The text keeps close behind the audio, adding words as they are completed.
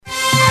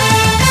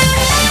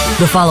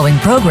The following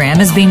program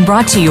is being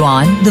brought to you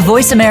on the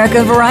Voice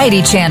America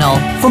Variety Channel.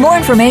 For more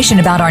information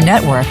about our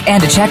network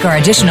and to check our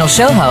additional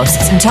show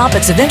hosts and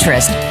topics of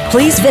interest,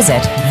 please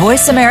visit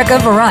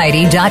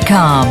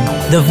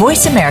voiceamericavariety.com. The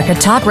Voice America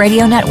Talk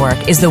Radio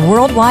Network is the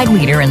worldwide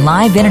leader in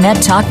live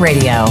Internet talk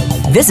radio.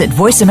 Visit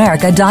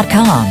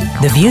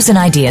voiceamerica.com. The views and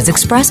ideas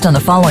expressed on the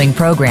following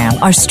program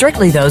are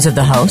strictly those of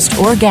the host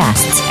or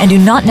guests and do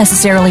not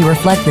necessarily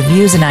reflect the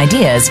views and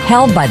ideas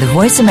held by the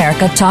Voice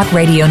America Talk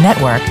Radio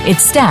Network,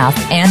 its staff,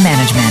 and management.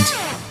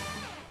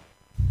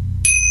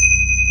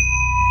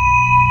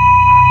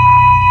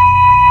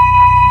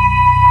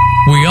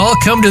 We all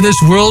come to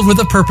this world with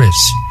a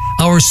purpose.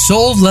 Our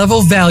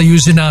soul-level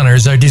values and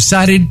honors are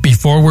decided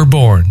before we're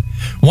born.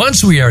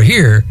 Once we are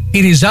here,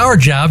 it is our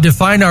job to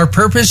find our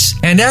purpose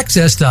and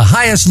access the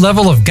highest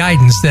level of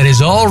guidance that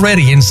is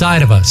already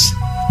inside of us.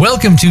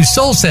 Welcome to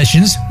Soul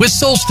Sessions with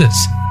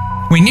Solstice.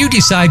 When you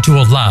decide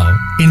to allow,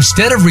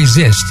 instead of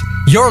resist,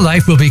 your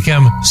life will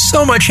become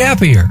so much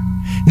happier.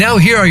 Now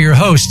here are your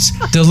hosts,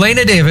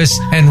 Delana Davis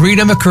and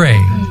Rita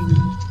McRae.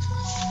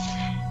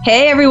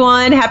 Hey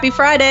everyone, happy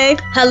Friday.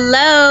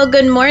 Hello,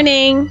 good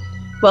morning.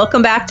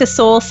 Welcome back to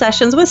Soul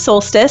Sessions with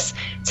Solstice.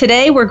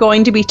 Today we're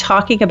going to be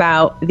talking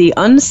about the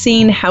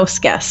unseen house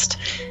guest.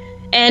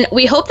 And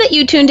we hope that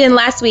you tuned in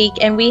last week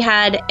and we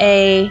had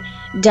a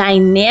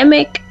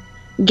dynamic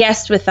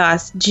guest with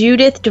us,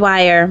 Judith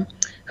Dwyer,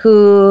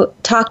 who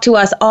talked to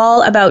us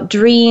all about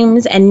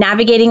dreams and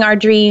navigating our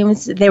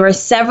dreams. There were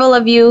several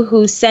of you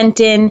who sent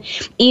in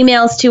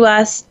emails to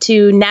us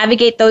to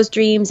navigate those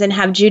dreams and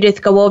have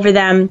Judith go over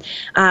them.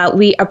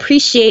 We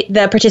appreciate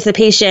the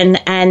participation,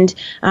 and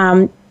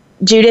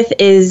Judith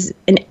is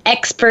an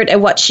expert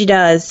at what she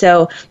does.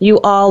 So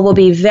you all will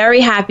be very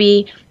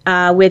happy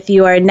with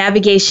your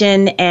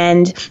navigation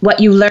and what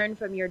you learn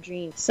from your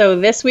dreams. So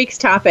this week's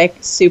topic,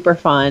 super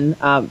fun.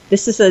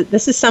 This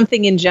is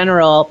something in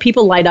general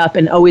people light up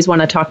and always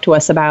want to talk to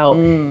us about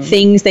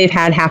things they've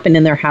had happen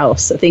in their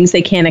house, things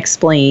they can't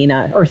explain,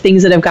 or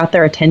things that have got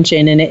their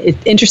attention. And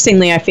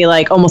interestingly, I feel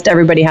like almost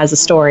everybody has a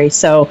story.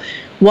 So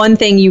one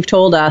thing you've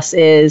told us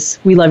is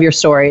we love your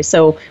story.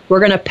 So we're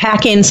going to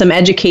pack in some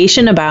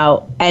education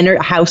about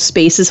how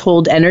spaces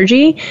hold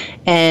energy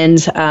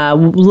and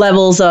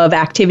levels of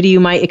activity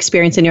you might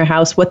experience in your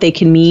house, what they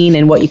can mean,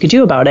 and what you could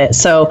do about it.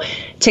 So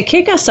to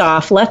kick us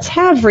off, let's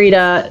have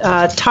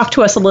Rita talk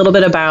to us a little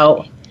bit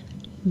about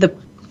the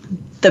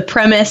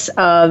premise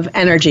of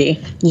energy.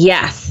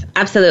 Yes,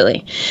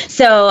 absolutely.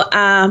 So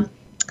I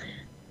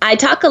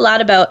talk a lot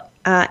about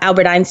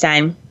Albert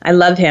Einstein. I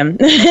love him.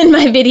 In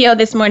my video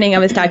this morning, I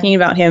was talking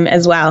about him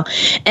as well.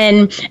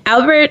 And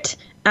Albert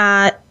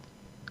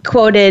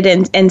quoted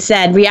and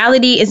said,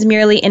 "Reality is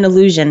merely an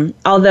illusion,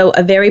 although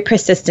a very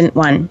persistent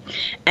one."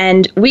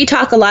 And we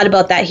talk a lot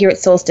about that here at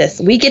Solstice.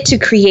 We get to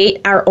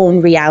create our own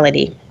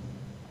reality.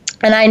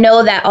 And I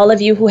know that all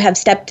of you who have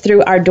stepped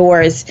through our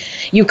doors,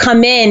 you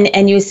come in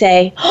and you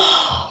say,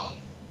 "Oh,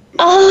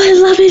 I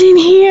love it in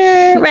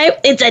here," right?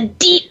 It's a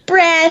deep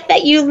breath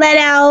that you let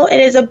out. It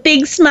is a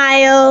big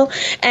smile.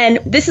 And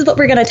this is what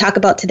we're going to talk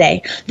about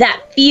today. That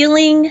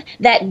feeling,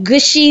 that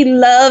gushy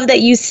love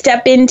that you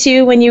step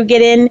into when you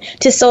get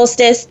into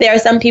Solstice. There are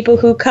some people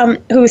who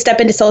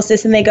step into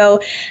Solstice and they go,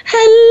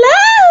 "Hello."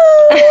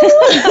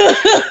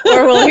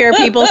 Or we'll hear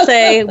people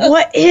say,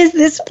 "What is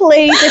this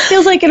place? It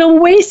feels like an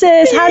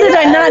oasis. How did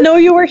I not know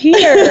you were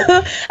here?"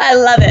 I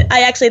love it.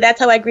 That's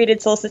how I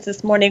greeted Solstice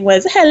this morning,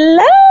 was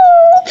hello.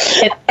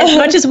 As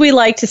much as we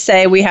like to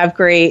say we have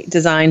great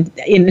design,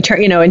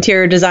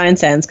 interior design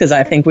sense, because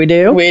I think we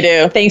do. We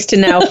do. Thanks to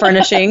Now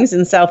Furnishings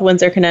in South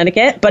Windsor,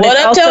 Connecticut. But what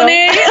up,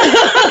 Tony?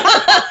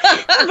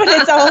 But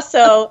it's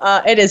also,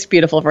 it is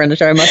beautiful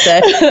furniture, I must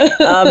say.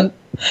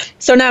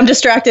 So now I'm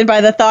distracted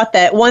by the thought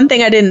that one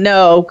thing I didn't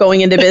know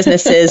going into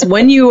business is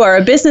when you are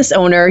a business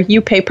owner,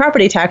 you pay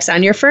property tax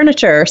on your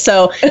furniture.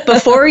 So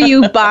before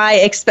you buy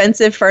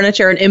expensive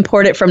furniture and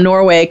import it from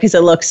Norway because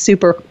it looks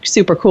super,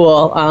 super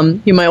cool,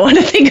 you might want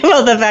to think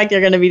about the fact you're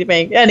going to be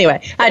paying.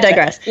 Anyway, I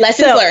digress.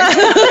 Lessons learned.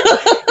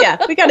 Yeah,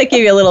 we got to give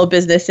you a little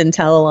business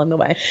intel along the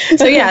way.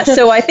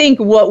 So I think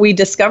what we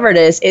discovered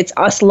is it's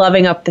us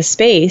loving up the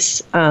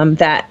space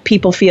that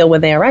people feel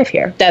when they arrive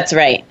here. That's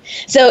right.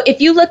 So if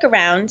you look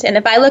around, and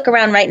if I look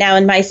around right now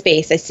in my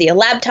space, I see a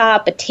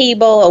laptop, a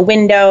table, a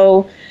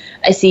window,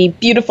 I see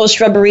beautiful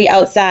shrubbery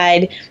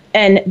outside,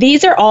 and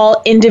these are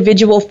all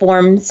individual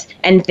forms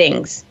and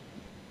things.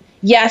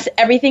 Yes,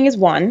 everything is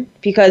one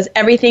because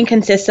everything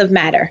consists of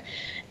matter.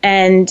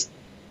 And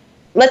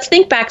let's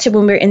think back to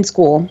when we were in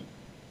school.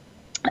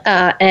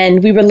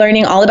 And we were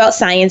learning all about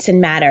science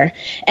and matter.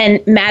 And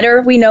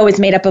matter, we know,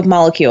 is made up of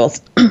molecules.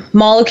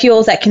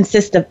 Molecules that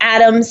consist of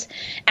atoms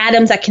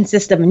that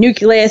consist of a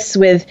nucleus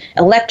with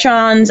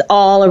electrons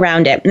all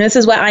around it. And this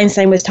is what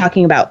Einstein was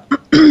talking about.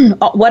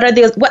 What are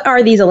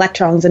these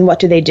electrons and what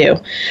do they do?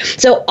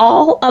 So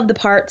all of the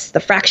parts, the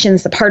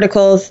fractions, the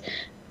particles,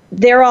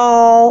 we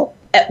all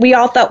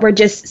thought were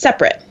just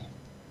separate.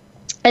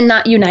 and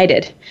not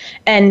united.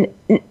 And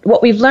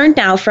what we've learned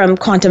now from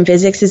quantum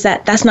physics is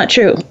that that's not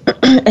true,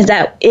 is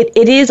that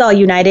it is all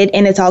united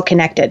and it's all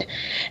connected.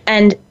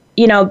 And,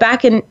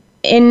 back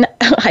in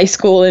high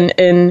school and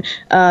in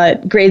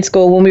grade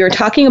school, when we were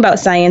talking about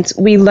science,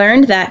 we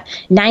learned that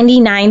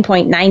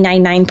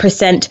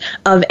 99.999%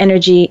 of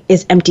energy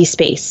is empty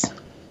space.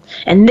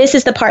 And this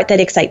is the part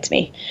that excites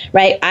me,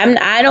 right?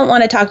 I don't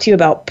want to talk to you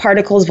about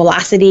particles,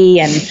 velocity,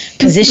 and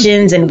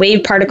positions and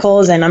wave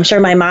particles. And I'm sure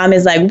my mom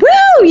is like,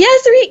 woo,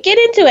 yes, get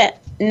into it.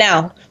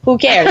 No, who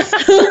cares,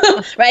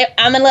 right?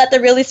 I'm going to let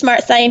the really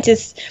smart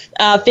scientists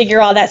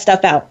figure all that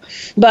stuff out.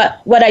 But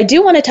what I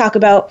do want to talk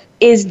about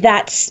is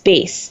that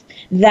space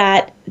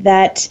that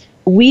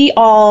we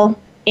all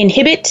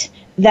inhibit,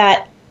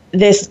 that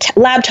this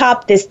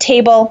laptop, this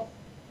table,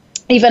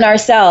 even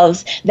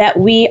ourselves, that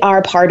we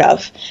are part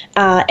of.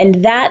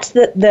 And that's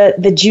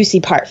the juicy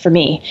part for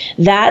me.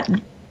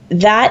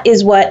 That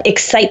is what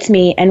excites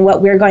me and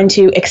what we're going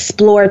to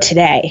explore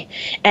today.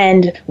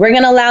 And we're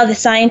going to allow the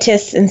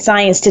scientists and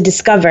science to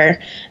discover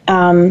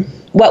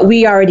what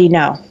we already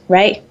know,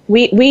 right?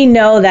 We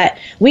know that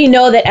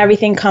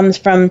everything comes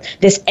from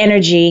this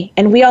energy,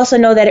 and we also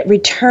know that it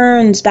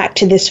returns back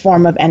to this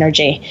form of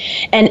energy.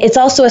 And it's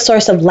also a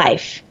source of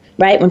life.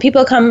 Right? When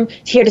people come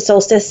here to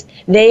Solstice,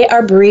 they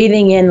are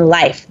breathing in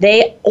life.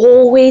 They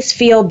always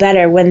feel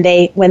better when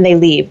they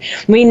leave.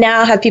 We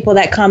now have people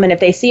that come, and if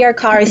they see our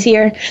cars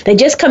here, they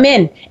just come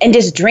in and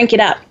just drink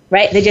it up,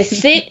 right? They just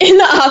sit in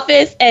the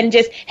office and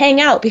just hang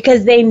out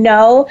because they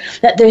know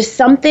that there's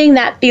something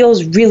that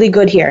feels really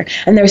good here.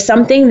 And there's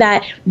something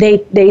that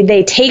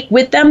they take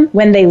with them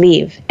when they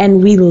leave.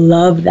 And we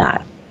love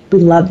that. We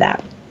love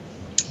that.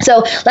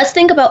 So let's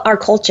think about our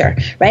culture,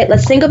 right?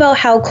 Let's think about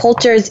how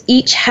cultures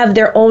each have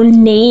their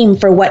own name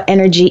for what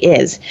energy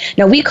is.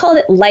 Now, we call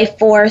it life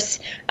force.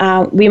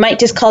 We might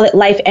just call it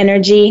life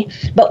energy.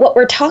 But what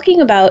we're talking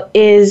about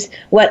is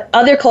what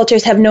other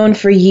cultures have known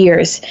for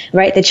years,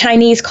 right? The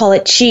Chinese call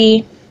it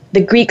qi.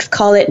 The Greeks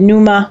call it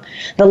pneuma.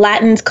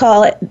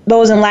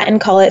 Those in Latin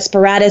call it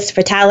spiritus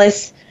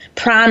fatalis.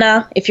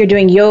 Prana, if you're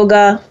doing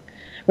yoga.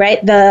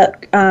 Right? The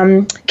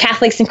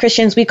Catholics and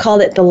Christians, we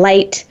call it the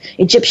light.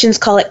 Egyptians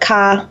call it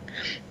ka.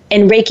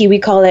 And Reiki, we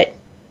call it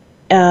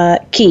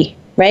ki,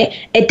 right?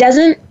 It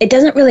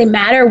doesn't really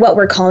matter what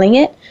we're calling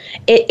it.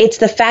 It's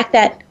the fact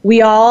that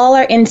we all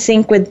are in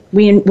sync with,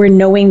 we're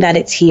knowing that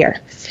it's here.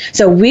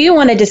 So we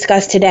want to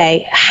discuss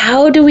today,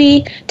 how do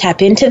we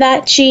tap into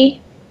that chi?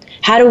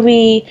 How do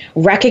we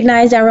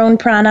recognize our own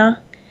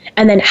prana?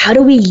 And then how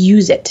do we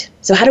use it?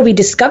 So how do we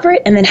discover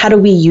it? And then how do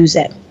we use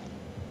it?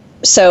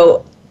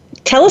 So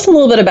tell us a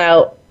little bit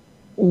about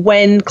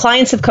when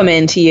clients have come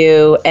in to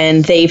you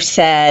and they've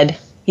said,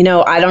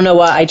 I don't know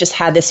what, I just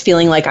had this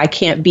feeling like I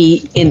can't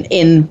be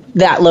in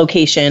that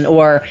location,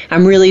 or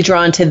I'm really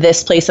drawn to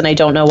this place and I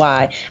don't know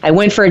why. I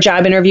went for a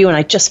job interview and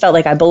I just felt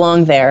like I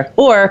belonged there.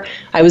 Or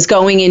I was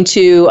going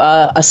into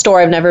a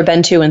store I've never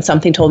been to and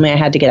something told me I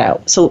had to get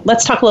out. So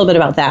let's talk a little bit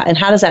about that. And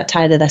how does that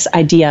tie to this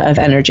idea of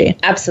energy?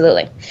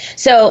 Absolutely.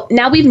 So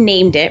now we've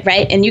named it,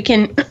 right? And you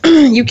can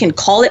you can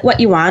call it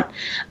what you want.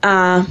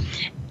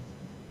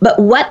 But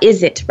what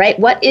is it, right?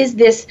 What is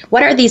this?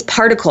 What are these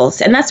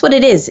particles? And that's what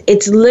it is.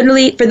 It's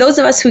literally, for those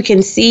of us who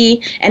can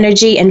see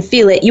energy and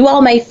feel it, you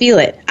all may feel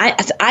it.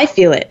 I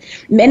feel it.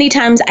 Many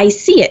times I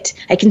see it.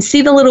 I can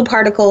see the little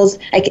particles,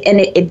 and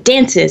it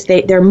dances.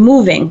 They're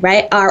moving,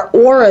 right? Our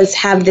auras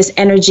have this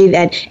energy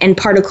and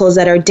particles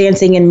that are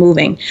dancing and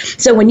moving.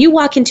 So when you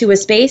walk into a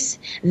space,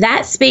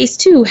 that space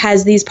too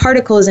has these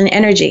particles and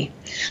energy.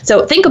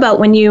 So think about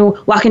when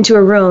you walk into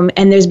a room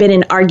and there's been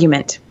an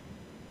argument,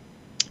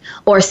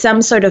 or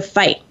some sort of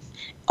fight,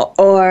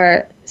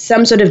 or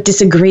some sort of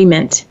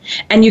disagreement.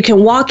 And you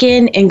can walk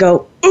in and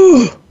go,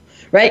 ooh,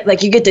 right?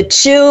 Like you get to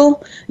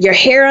chill, your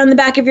hair on the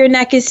back of your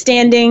neck is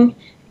standing.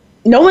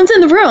 No one's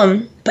in the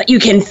room, but you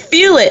can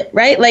feel it,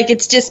 right? Like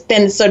it's just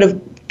been sort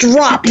of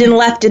dropped and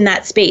left in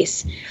that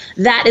space.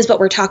 That is what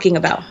we're talking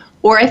about.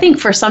 Or I think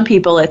for some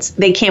people,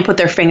 they can't put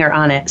their finger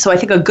on it. So I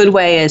think a good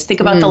way is think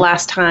about the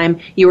last time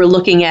you were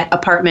looking at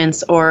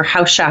apartments or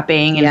house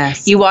shopping,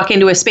 and you walk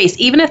into a space,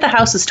 even if the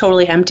house is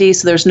totally empty,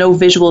 so there's no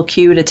visual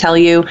cue to tell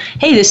you,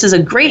 hey, this is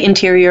a great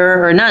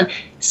interior or none.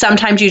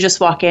 Sometimes you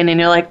just walk in and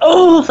you're like,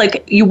 oh,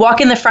 like you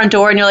walk in the front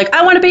door and you're like,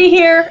 I want to be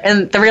here.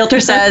 And the realtor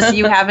says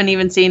you haven't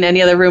even seen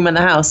any other room in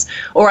the house.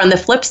 Or on the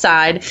flip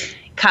side,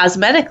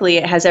 cosmetically,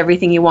 it has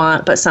everything you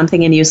want, but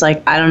something in you is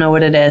like, I don't know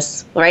what it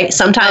is, right?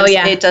 Sometimes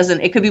it doesn't.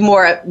 It could be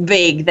more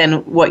vague than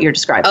what you're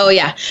describing. Oh,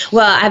 yeah.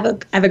 Well, I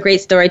have a great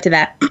story to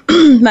that.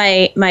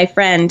 My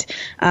friend,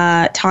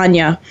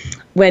 Tanya,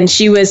 when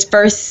she was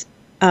first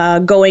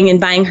going and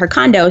buying her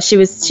condo,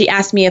 she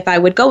asked me if I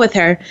would go with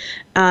her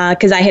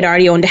because I had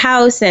already owned a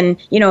house, and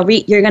you're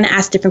going to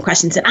ask different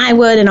questions than I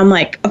would, and I'm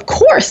like, of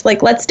course,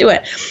 like let's do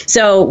it.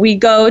 So we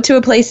go to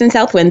a place in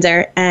South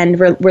Windsor, and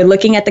we're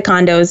looking at the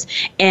condos,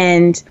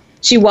 and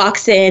she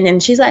walks in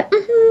and she's like,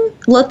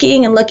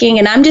 looking,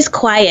 and I'm just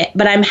quiet,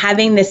 but I'm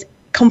having this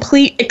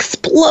complete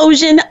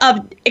explosion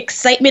of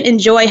excitement and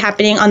joy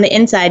happening on the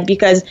inside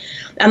because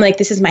I'm like,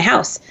 this is my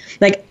house.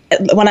 Like,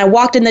 when I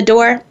walked in the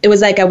door, it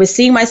was like I was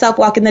seeing myself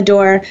walk in the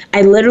door.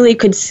 I literally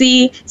could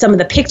see some of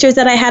the pictures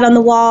that I had on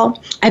the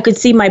wall. I could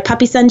see my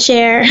puppy son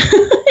chair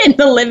in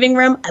the living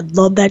room. I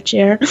love that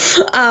chair.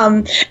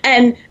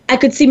 And I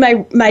could see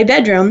my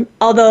bedroom,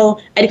 although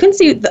I couldn't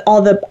see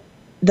all the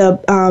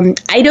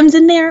items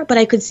in there, but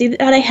I could see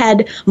that I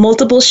had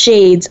multiple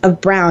shades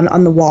of brown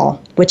on the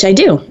wall, which I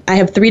do. I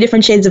have 3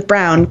 different shades of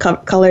brown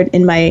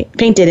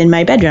painted in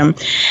my bedroom.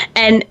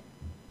 And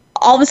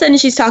all of a sudden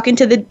she's talking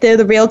to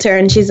the realtor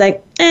and she's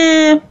like,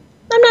 I'm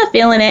not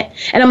feeling it.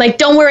 And I'm like,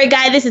 don't worry,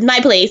 guy, this is my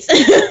place.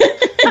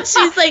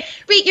 She's like,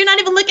 wait, you're not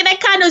even looking at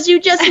condos,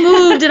 you just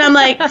moved. And I'm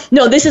like,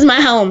 no, this is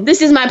my home.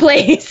 This is my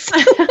place.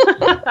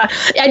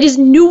 I just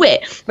knew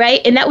it,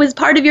 right? And that was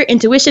part of your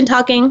intuition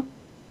talking.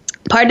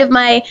 Part of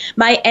my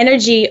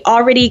energy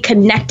already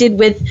connected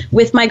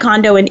with my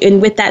condo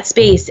and with that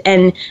space.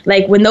 And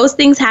like when those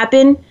things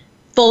happen,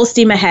 full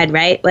steam ahead,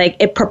 right? Like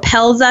it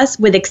propels us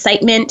with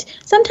excitement,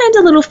 sometimes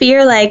a little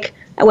fear, like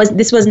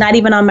this was not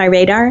even on my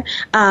radar.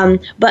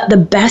 But the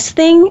best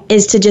thing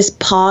is to just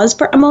pause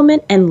for a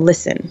moment and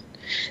listen.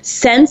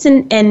 Sense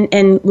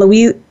and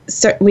we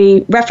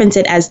reference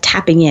it as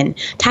tapping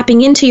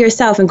into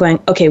yourself and going,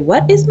 okay,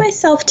 what is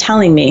myself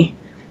telling me?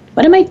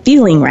 What am I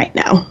feeling right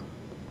now?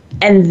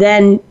 And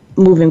then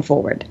moving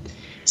forward.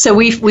 So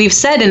we've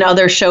said in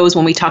other shows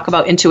when we talk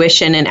about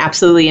intuition, and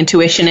absolutely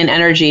intuition and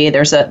energy,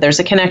 there's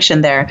a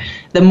connection there.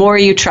 The more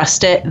you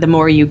trust it, the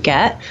more you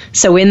get.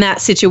 So in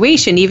that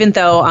situation, even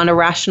though on a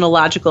rational,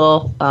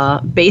 logical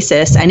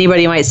basis,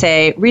 anybody might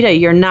say, Rita,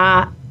 you're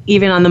not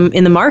even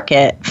in the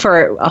market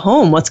for a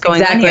home. What's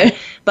going on here?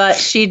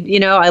 But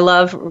I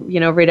love,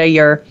 Rita,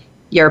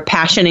 your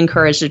passion and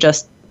courage to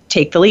just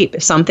take the leap.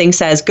 If something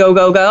says go,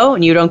 go, go,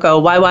 and you don't go,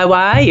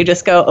 why, you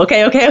just go,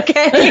 okay.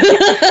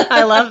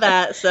 I love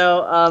that.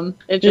 So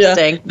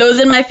interesting. Yeah. Those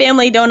in my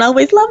family don't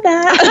always love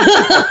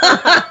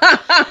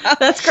that.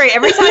 That's great.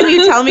 Every time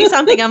you tell me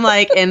something, I'm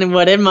like, and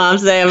what did mom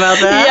say about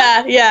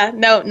that? Yeah.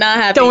 No, not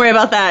happy. Don't worry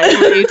about that, is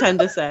what you tend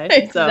to say.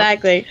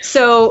 Exactly.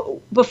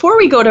 So before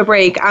we go to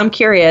break, I'm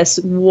curious,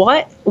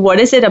 what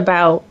is it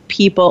about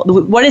people,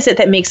 what is it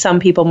that makes some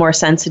people more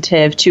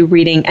sensitive to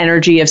reading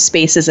energy of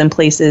spaces and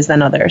places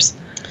than others?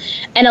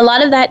 And a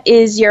lot of that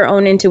is your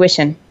own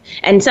intuition.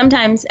 And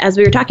sometimes, as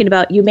we were talking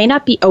about, you may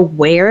not be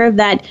aware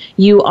that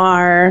you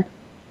are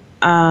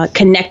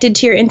connected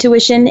to your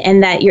intuition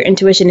and that your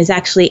intuition is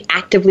actually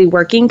actively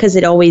working, because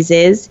it always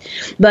is.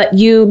 But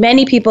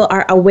many people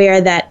are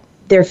aware that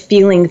they're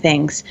feeling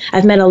things.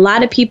 I've met a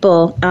lot of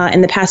people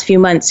in the past few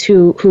months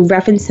who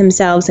reference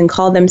themselves and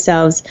call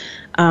themselves,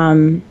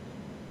 I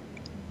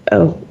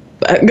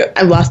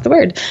lost the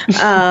word.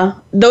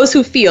 Those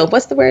who feel.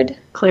 What's the word?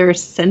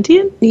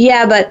 Clairsentient?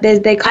 Yeah, but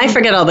they call... I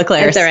forget all the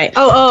clairs. That's all right.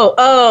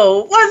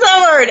 Oh. What's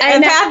that word?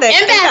 Empathic.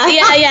 Empath.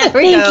 Yeah.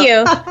 Thank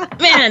you.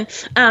 Man,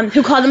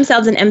 who call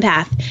themselves an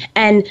empath.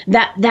 And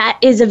that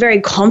is a very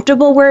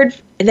comfortable word.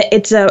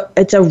 It's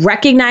a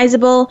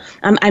recognizable.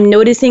 I'm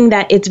noticing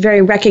that it's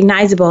very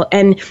recognizable,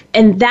 and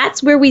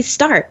that's where we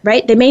start,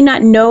 right? They may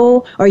not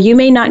know, or you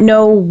may not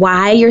know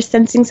why you're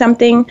sensing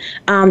something,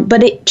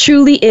 but it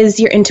truly is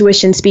your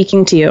intuition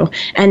speaking to you,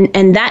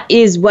 and that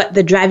is what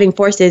the driving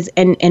force is,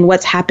 and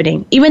what's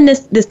happening. Even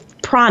this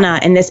prana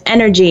and this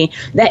energy,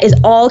 that is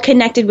all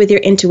connected with your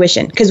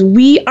intuition, because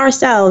we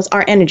ourselves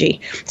are energy.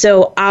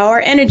 So our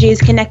energy is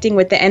connecting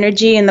with the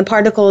energy and the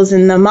particles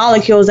and the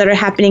molecules that are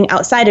happening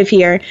outside of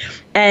here.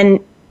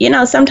 And,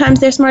 sometimes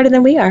they're smarter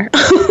than we are.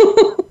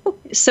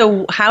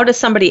 So how does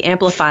somebody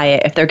amplify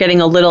it? If they're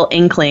getting a little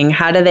inkling,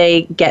 how do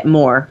they get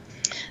more?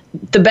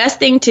 The best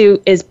thing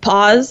is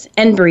pause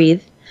and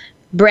breathe.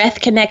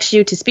 Breath connects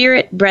you to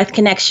spirit. Breath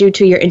connects you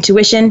to your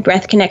intuition.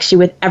 Breath connects you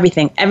with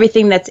everything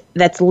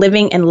that's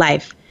living in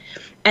life.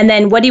 And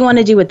then what do you want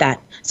to do with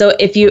that? So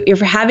if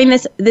you're having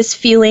this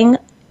feeling,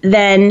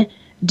 then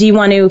do you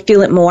want to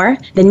feel it more?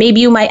 Then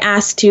maybe you might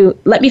ask to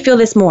let me feel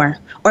this more.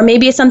 Or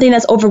maybe it's something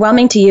that's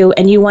overwhelming to you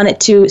and you want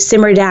it to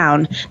simmer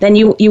down. Then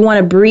you want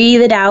to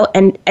breathe it out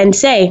and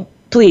say,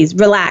 please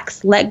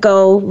relax, let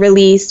go,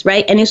 release,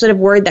 right? Any sort of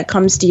word that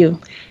comes to you.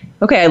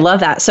 Okay, I love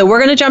that. So we're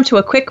going to jump to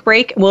a quick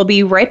break. We'll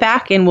be right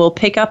back and we'll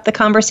pick up the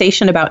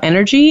conversation about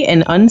energy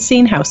and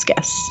unseen house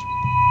guests.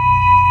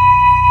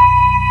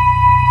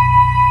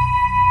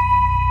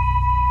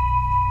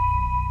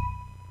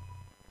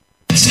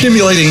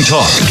 Stimulating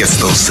talk gets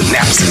those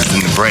synapses in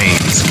the brain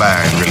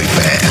firing really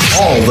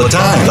fast. all the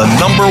time. The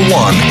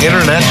 #1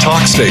 internet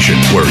talk station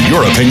where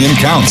your opinion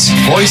counts.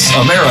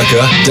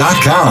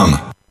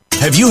 VoiceAmerica.com.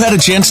 Have you had a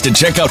chance to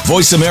check out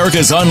Voice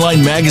America's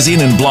online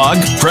magazine and blog,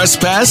 Press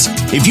Pass?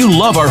 If you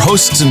love our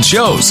hosts and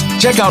shows,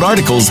 check out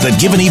articles that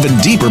give an even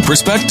deeper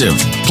perspective.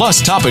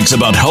 Plus topics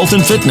about health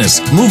and fitness,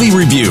 movie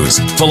reviews,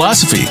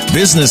 philosophy,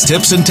 business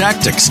tips and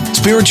tactics,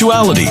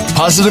 spirituality,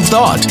 positive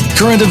thought,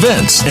 current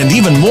events, and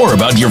even more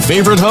about your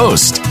favorite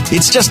host.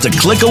 It's just a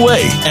click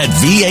away at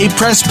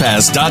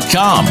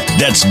vapresspass.com.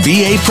 That's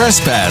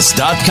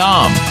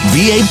vapresspass.com.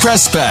 VA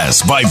Press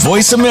Pass by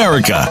Voice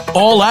America.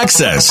 All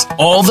access,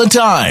 all the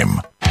time.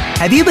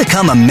 Have you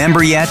become a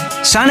member yet?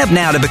 Sign up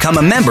now to become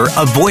a member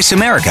of Voice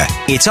America.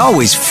 It's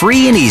always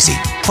free and easy.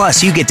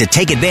 Plus, you get to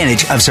take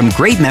advantage of some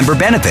great member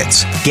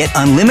benefits. Get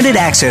unlimited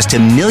access to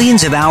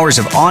millions of hours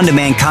of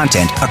on-demand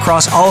content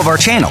across all of our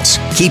channels.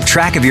 Keep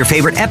track of your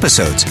favorite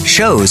episodes,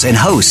 shows, and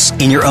hosts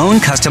in your own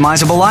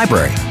customizable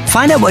library.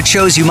 Find out what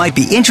shows you might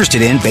be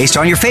interested in based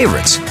on your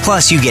favorites.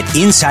 Plus, you get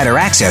insider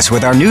access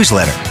with our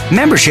newsletter.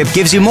 Membership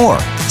gives you more.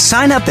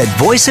 Sign up at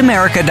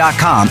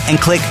voiceamerica.com and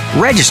click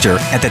register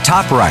at the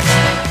top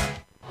right.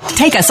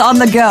 Take us on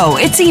the go.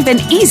 It's even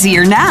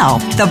easier now.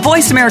 The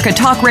Voice America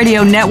Talk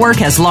Radio Network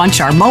has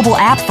launched our mobile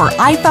app for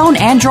iPhone,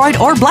 Android,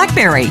 or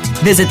BlackBerry.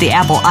 Visit the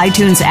Apple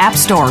iTunes App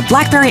Store,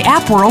 BlackBerry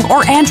App World,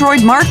 or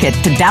Android Market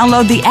to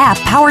download the app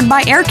powered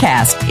by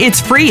Aircast.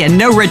 It's free and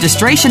no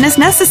registration is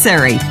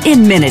necessary.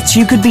 In minutes,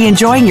 you could be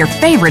enjoying your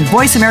favorite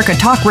Voice America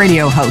Talk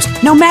Radio host,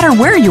 no matter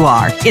where you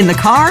are, in the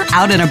car,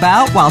 out and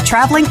about, while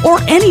traveling, or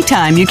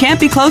anytime you can't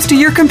be close to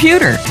your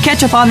computer.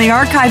 Catch up on the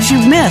archives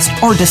you've missed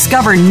or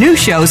discover new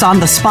shows on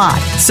the spot.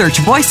 Search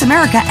Voice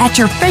America at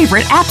your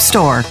favorite app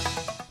store.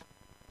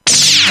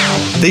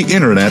 The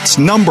Internet's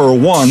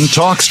 #1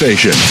 talk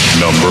station.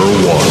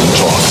 #1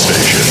 talk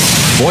station.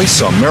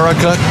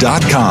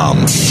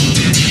 VoiceAmerica.com.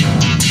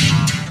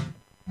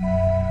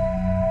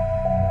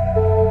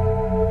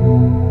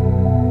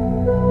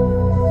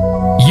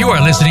 You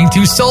are listening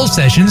to Soul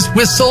Sessions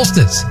with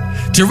Solstice.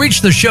 To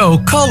reach the show,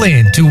 call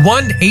in to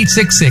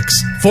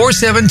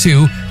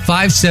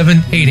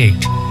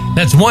 1-866-472-5788.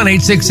 That's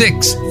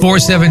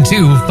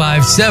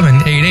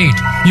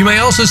 1-866-472-5788. You may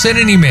also send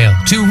an email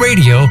to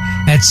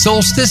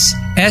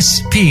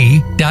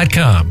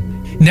radio@solsticesp.com.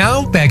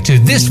 Now, back to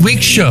this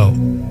week's show.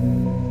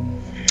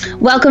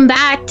 Welcome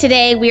back.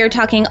 Today we are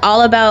talking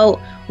all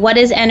about what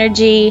is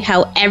energy,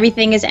 how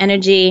everything is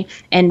energy,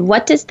 and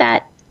what does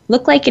that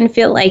look like and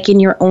feel like in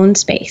your own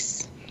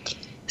space.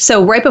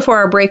 So right before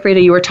our break,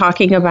 Rita, you were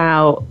talking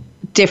about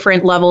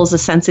different levels of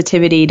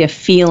sensitivity to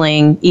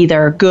feeling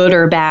either good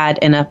or bad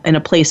in a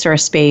place or a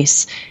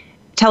space.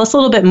 Tell us a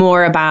little bit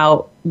more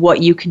about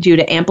what you can do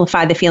to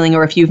amplify the feeling,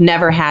 or if you've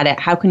never had it,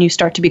 how can you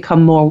start to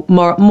become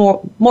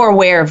more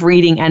aware of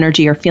reading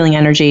energy or feeling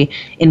energy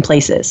in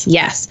places?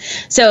 Yes.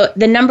 So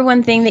the number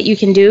one thing that you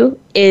can do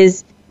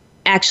is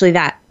actually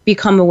that,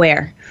 become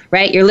aware,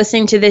 right? You're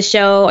listening to this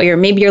show, or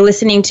maybe you're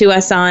listening to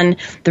us on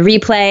the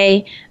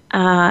replay.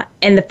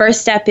 And the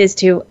first step is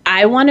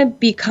I want to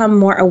become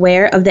more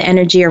aware of the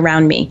energy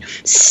around me.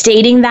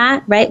 Stating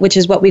that, right, which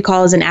is what we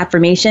call as an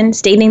affirmation,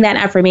 stating that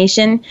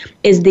affirmation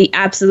is the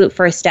absolute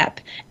first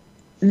step.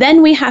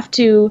 Then we have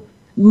to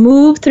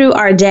move through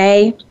our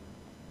day,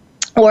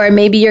 or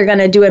maybe you're going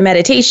to do a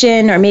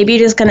meditation, or maybe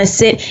you're just going to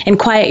sit and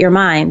quiet your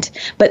mind.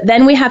 But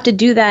then we have to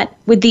do that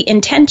with the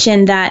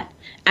intention that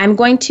I'm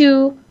going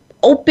to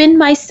open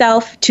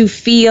myself to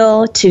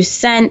feel, to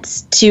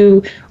sense,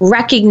 to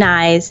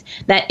recognize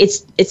that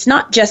it's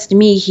not just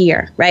me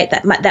here, right?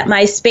 That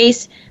my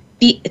space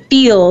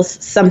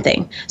feels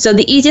something. So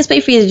the easiest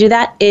way for you to do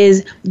that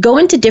is go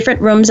into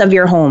different rooms of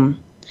your home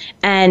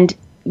and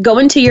go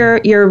into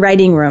your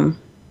writing room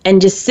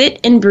and just sit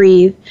and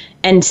breathe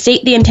and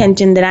state the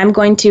intention that I'm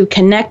going to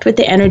connect with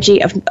the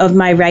energy of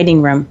my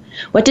writing room.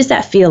 What does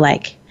that feel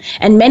like?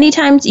 And many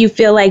times you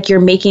feel like you're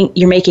making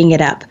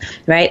it up,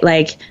 right?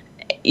 Like,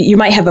 you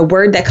might have a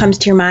word that comes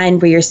to your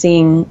mind where you're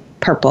seeing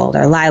purple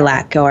or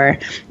lilac or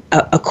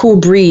a cool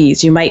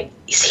breeze. You might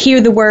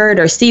hear the word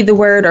or see the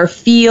word or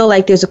feel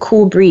like there's a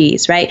cool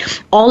breeze, right?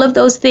 All of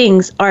those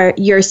things are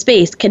your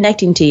space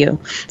connecting to you.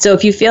 So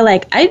if you feel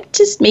like I'm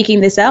just making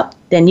this up,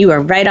 then you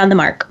are right on the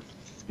mark.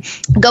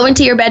 Go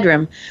into your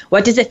bedroom.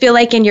 What does it feel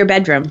like in your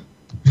bedroom?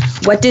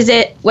 What does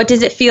it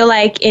feel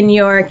like in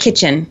your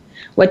kitchen?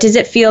 What does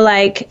it feel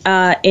like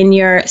in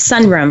your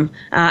sunroom?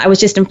 I was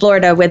just in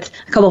Florida with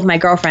a couple of my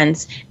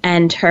girlfriends,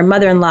 and her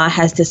mother-in-law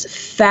has this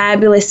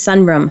fabulous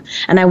sunroom.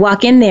 And I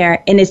walk in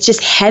there, and it's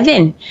just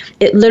heaven.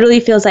 It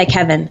literally feels like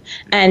heaven.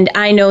 And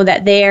I know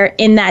that they're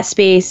in that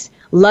space,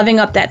 loving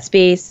up that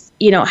space,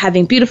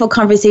 having beautiful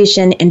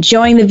conversation,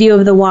 enjoying the view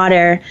of the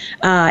water.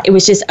 It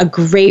was just a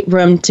great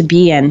room to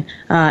be in,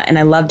 and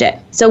I loved it.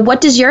 So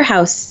what does your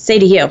house say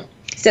to you?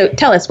 So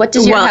tell us, what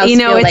does your house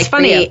feel like? It's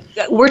funny.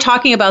 We're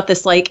talking about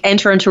this, like,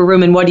 enter into a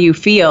room and what do you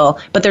feel?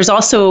 But there's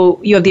also,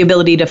 you have the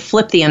ability to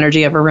flip the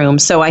energy of a room.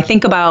 So I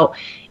think about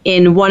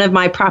in one of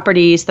my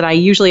properties that I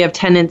usually have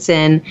tenants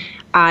in,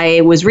 I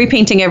was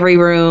repainting every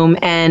room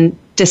and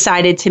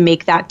decided to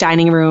make that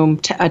dining room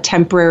a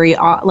temporary,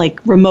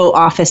 remote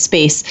office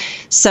space.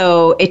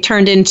 So it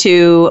turned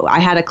into, I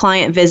had a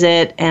client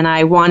visit and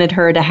I wanted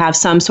her to have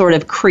some sort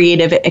of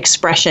creative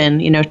expression.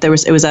 I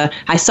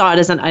saw it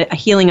as a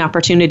healing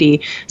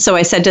opportunity. So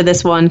I said to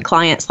this one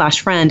client /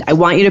 friend, I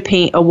want you to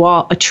paint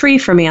a tree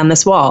for me on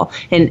this wall.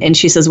 And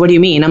she says, what do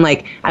you mean? I'm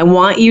like, I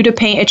want you to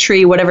paint a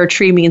tree, whatever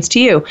tree means to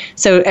you.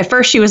 So at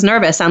first she was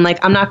nervous. I'm like,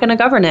 I'm not going to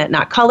govern it,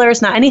 not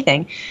colors, not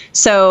anything.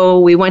 So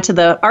we went to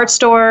the art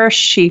store.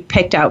 She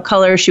picked out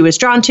colors she was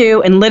drawn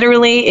to, and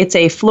literally it's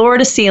a floor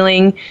to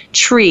ceiling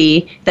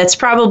tree that's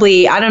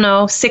probably,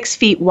 6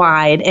 feet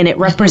wide, and it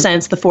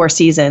represents the 4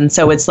 seasons.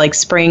 So it's like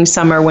spring,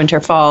 summer, winter,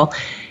 fall.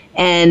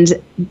 And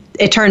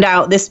it turned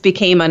out this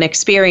became an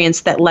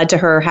experience that led to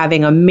her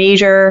having a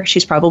major,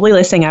 she's probably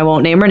listening, I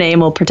won't name her name,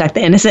 we'll protect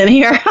the innocent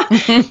here,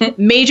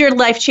 major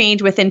life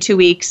change within 2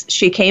 weeks.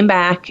 She came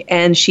back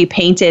and she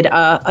painted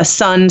a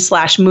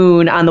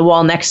sun/moon on the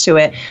wall next to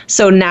it.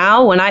 So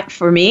now when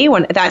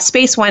that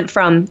space went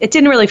from, it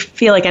didn't really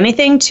feel like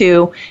anything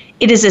to,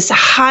 it is this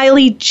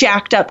highly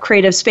jacked up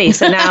creative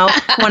space. And now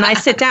when I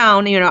sit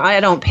down,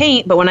 I don't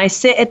paint, but when I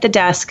sit at the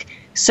desk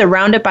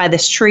surrounded by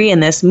this tree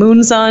and this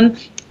moon sun,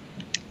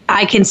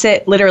 I can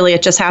sit, literally,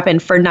 it just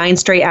happened, for 9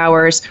 straight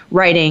hours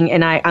writing.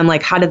 And I'm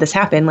like, how did this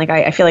happen? Like,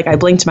 I feel like I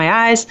blinked my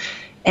eyes.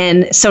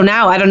 And so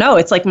now, I don't know,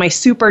 it's like my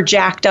super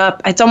jacked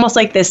up, it's almost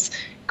like this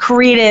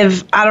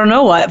creative, I don't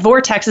know what,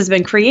 vortex has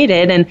been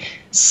created. And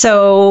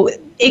so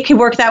it could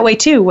work that way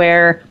too,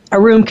 where a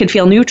room could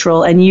feel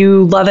neutral and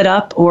you love it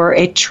up, or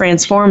it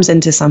transforms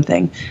into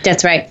something.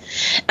 That's right.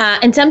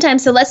 And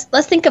sometimes, so let's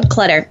think of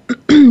clutter,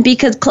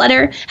 because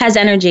clutter has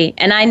energy.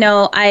 And I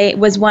know I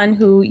was one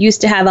who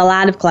used to have a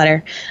lot of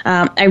clutter.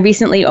 I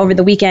recently, over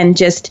the weekend,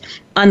 just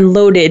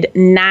unloaded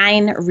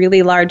 9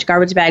 really large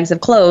garbage bags of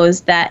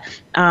clothes that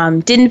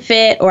didn't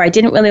fit, or I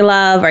didn't really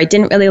love, or I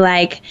didn't really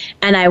like.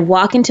 And I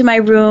walk into my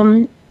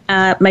room,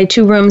 my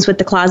 2 rooms with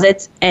the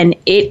closets, and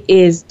it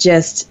is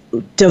just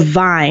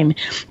divine.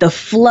 The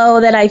flow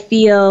that I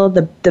feel,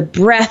 the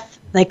breath,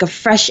 like a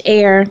fresh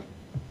air,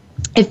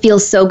 it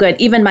feels so good.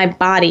 Even my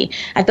body,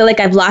 I feel like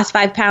I've lost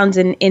 5 pounds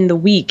in the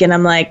week, and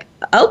I'm like,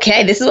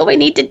 okay, this is what we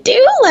need to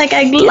do. Like,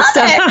 I love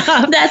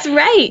it. That's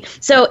right.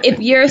 So if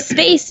your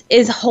space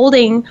is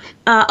holding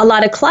a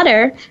lot of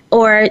clutter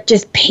or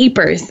just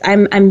papers,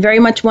 I'm very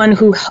much one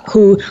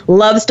who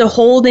loves to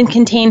hold and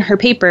contain her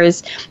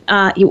papers.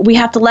 We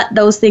have to let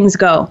those things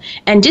go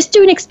and just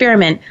do an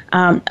experiment.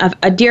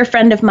 A dear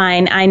friend of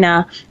mine,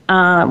 Ina,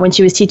 when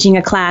she was teaching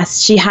a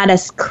class, she had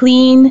us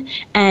clean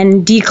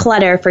and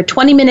declutter for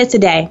 20 minutes a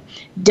day.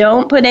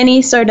 Don't put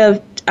any sort of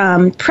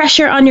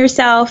pressure on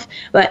yourself,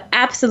 but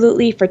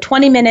absolutely for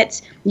 20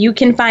 minutes, you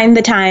can find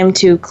the time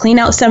to clean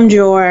out some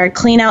drawer,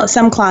 clean out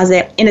some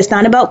closet. And it's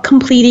not about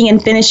completing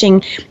and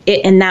finishing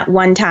it in that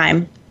one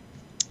time.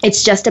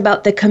 It's just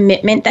about the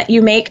commitment that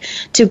you make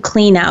to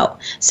clean out.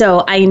 So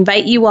I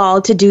invite you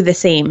all to do the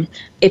same.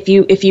 If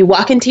you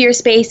walk into your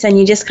space and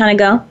you just kind of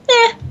go,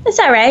 it's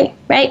all right,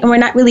 right? And we're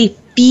not really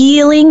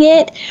feeling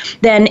it,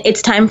 then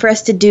it's time for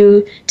us to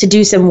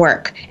do some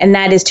work. And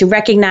that is to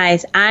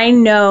recognize, I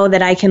know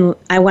that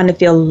I want to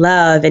feel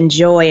love and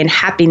joy and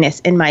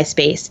happiness in my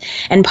space.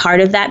 And part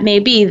of that may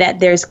be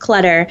that there's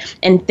clutter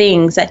and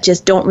things that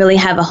just don't really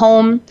have a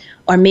home,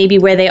 or maybe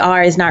where they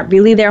are is not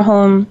really their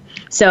home.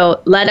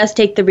 So let us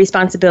take the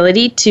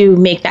responsibility to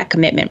make that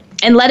commitment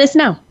and let us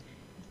know.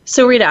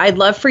 So Rita, I'd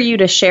love for you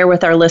to share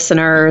with our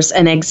listeners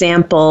an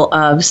example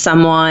of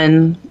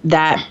someone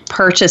that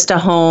purchased a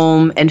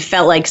home and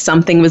felt like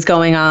something was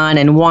going on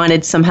and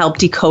wanted some help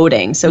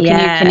decoding. So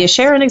can you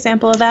share an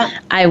example of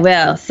that? I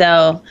will.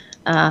 So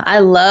I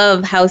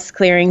love house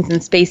clearings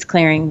and space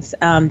clearings.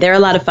 They're a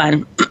lot of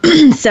fun.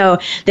 So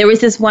there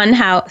was this one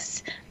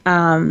house,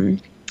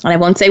 and I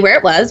won't say where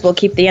it was, we'll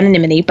keep the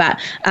anonymity, but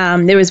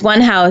there was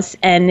one house,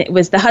 and it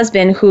was the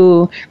husband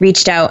who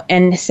reached out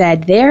and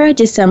said, there are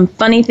just some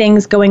funny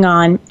things going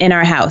on in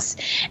our house.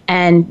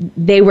 And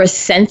they were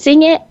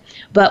sensing it,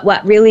 but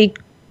what really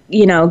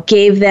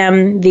gave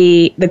them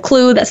the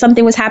clue that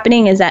something was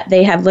happening is that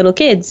they have little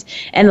kids,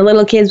 and the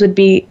little kids would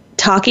be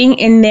talking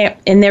in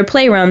their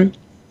playroom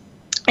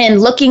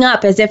and looking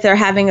up as if they're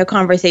having a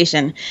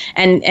conversation.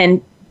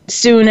 And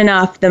soon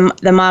enough,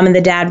 the mom and the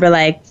dad were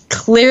like,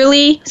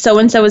 clearly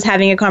so-and-so is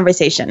having a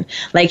conversation.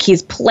 Like,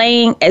 he's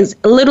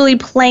literally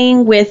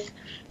playing with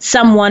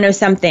someone or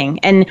something.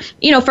 And,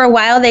 for a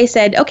while they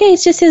said, okay,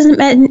 it's just his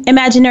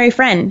imaginary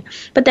friend.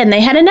 But then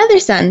they had another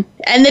son,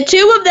 and the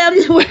 2 of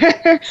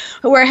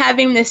them were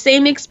having the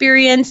same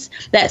experience,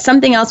 that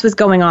something else was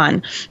going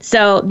on.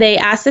 So they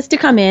asked us to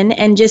come in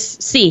and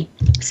just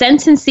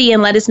sense and see,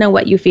 and let us know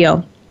what you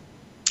feel.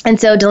 And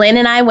so Delaney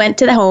and I went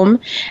to the home,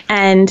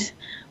 and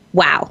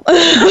wow.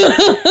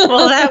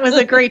 Well, that was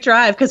a great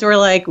drive, because we're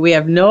like, we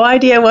have no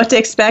idea what to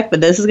expect,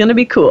 but this is going to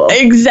be cool.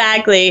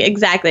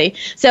 Exactly.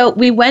 So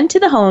we went to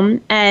the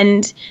home,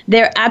 and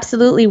there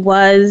absolutely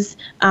was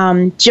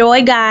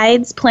joy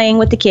guides playing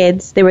with the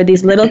kids. There were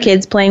these little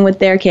kids playing with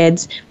their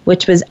kids,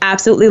 which was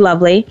absolutely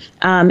lovely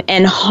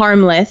and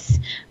harmless.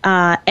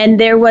 And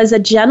there was a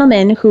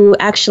gentleman who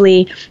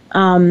actually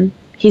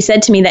he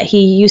said to me that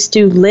he used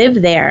to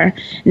live there.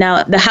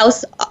 Now, the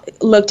house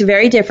looked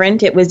very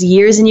different. It was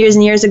years and years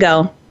and years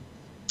ago.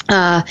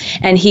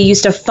 And he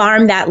used to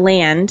farm that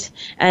land.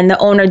 And the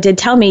owner did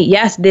tell me,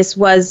 yes, this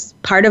was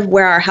part of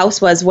where our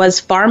house was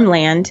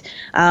farmland.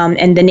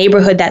 And the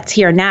neighborhood that's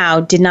here now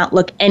did not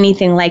look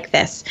anything like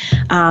this.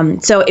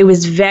 So it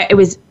was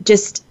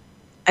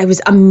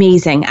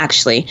amazing,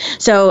 actually.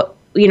 So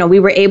we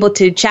were able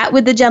to chat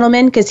with the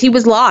gentleman because he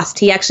was lost.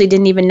 He actually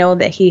didn't even know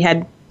that he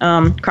had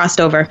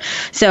crossed over.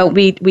 So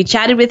we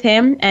chatted with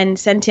him and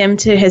sent him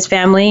to his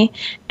family.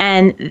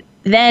 And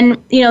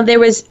then, there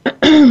was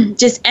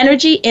just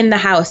energy in the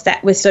house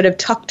that was sort of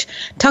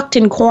tucked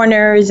in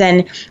corners,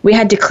 and we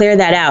had to clear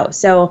that out.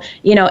 So,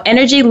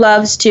 energy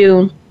loves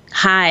to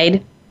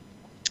hide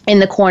in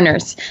the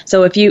corners.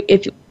 So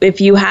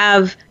if you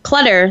have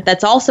clutter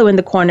that's also in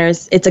the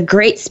corners, it's a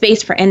great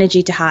space for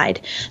energy to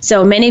hide.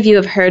 So many of you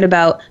have heard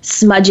about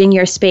smudging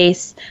your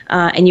space,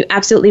 and you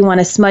absolutely want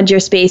to smudge your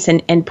space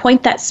and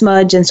point that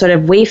smudge and sort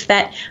of waft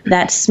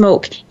that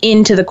smoke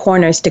into the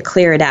corners to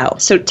clear it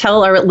out. So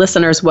tell our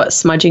listeners what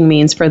smudging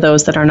means for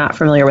those that are not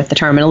familiar with the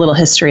term, and a little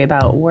history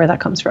about where that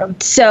comes from.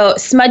 So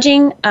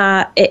smudging,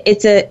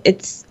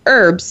 it's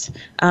herbs.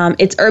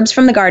 It's herbs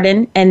from the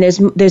garden, and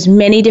there's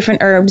many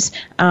different herbs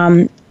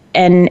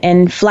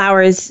and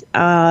flowers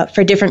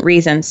for different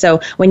reasons. So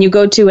when you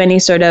go to any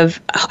sort of,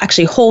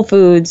 actually Whole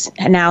Foods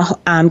now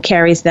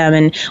carries them,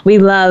 and we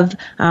love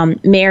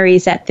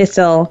Mary's at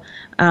Thistle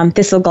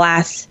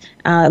Glass,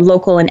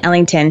 local in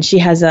Ellington. She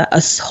has a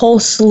whole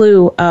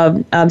slew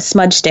of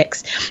smudge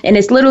sticks, and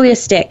it's literally a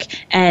stick,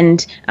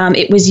 and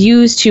it was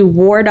used to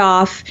ward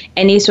off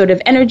any sort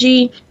of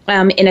energy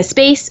in a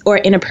space or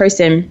in a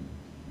person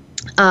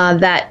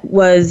that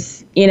was,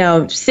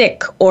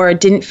 sick or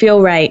didn't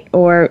feel right,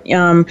 or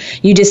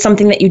you did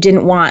something that you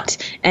didn't want,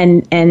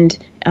 and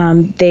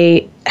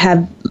they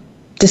have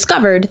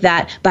discovered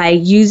that by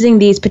using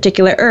these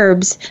particular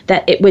herbs,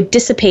 that it would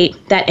dissipate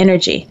that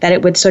energy, that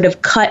it would sort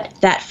of cut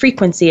that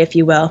frequency, if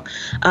you will.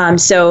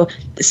 So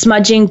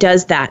smudging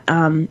does that.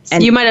 And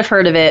you might have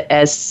heard of it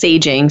as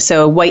saging.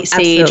 So white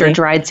sage Absolutely. or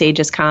dried sage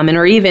is common,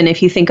 or even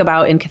if you think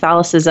about in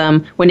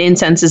Catholicism, when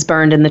incense is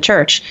burned in the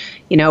church,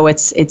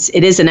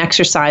 it is an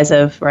exercise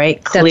of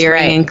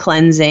clearing and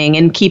cleansing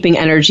and keeping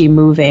energy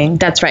moving.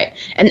 That's right.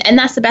 And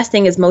that's the best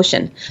thing is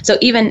motion. So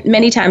even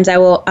many times I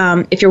will,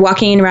 if you're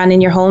walking around in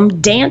your home,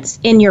 dance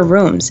in your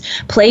rooms,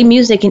 play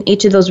music in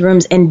each of those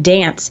rooms and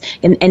dance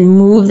and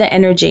move the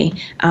energy.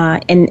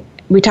 And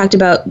we talked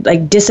about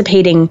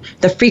dissipating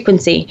the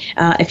frequency.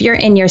 If you're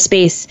in your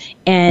space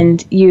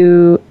and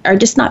you are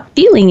just not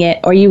feeling it,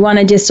 or you want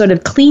to just sort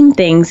of clean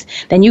things,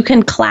 then you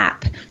can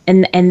clap,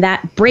 and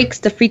that breaks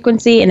the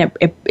frequency, and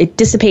it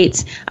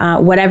dissipates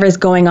whatever's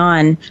going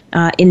on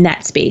in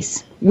that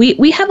space.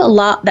 We have a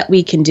lot that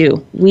we can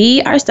do.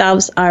 We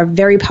ourselves are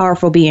very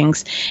powerful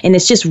beings, and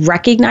it's just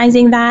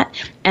recognizing that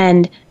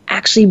and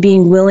actually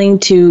being willing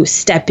to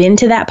step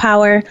into that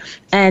power.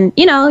 And,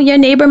 your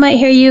neighbor might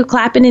hear you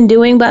clapping and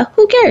doing, but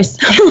who cares?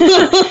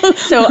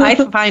 So I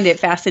find it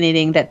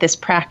fascinating that this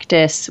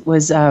practice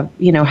was,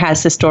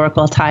 has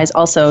historical ties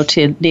also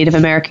to Native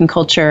American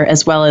culture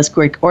as well as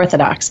Greek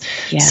Orthodox.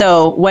 Yes.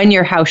 So when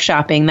you're house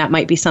shopping, that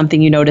might be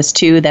something you notice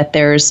too, that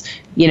there's,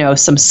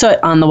 some soot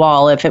on the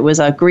wall if it was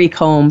a Greek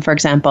home, for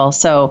example.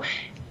 So,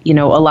 a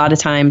lot of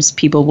times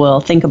people will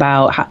think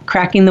about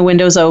cracking the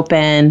windows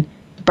open,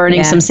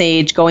 burning some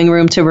sage, going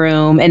room to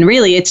room. And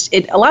really,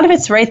 a lot of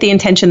it's the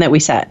intention that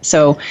we set.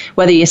 So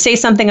whether you say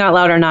something out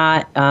loud or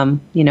not,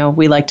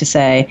 we like to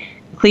say,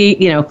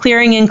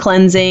 clearing and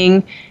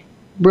cleansing,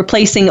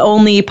 replacing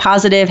only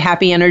positive,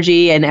 happy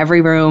energy in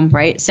every room,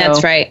 right? So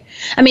that's right.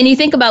 I mean, you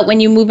think about when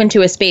you move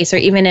into a space, or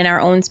even in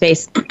our own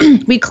space,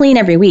 we clean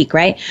every week,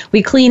 right?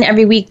 We clean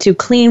every week to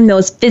clean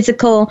those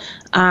physical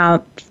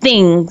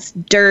things,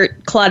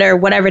 dirt, clutter,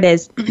 whatever it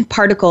is,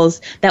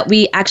 particles that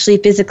we actually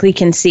physically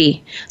can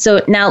see.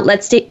 So now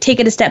let's take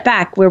it a step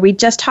back, where we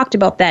just talked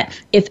about that.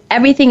 If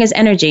everything is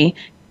energy,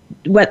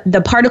 what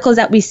the particles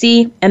that we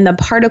see and the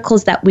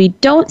particles that we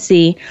don't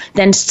see,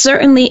 then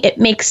certainly it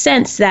makes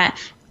sense that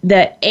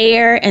the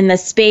air and the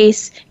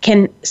space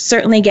can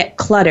certainly get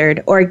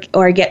cluttered or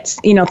gets,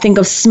 think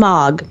of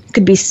smog,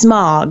 could be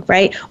smog,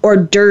 right? Or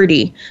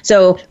dirty.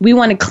 So we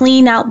want to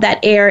clean out that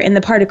air and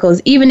the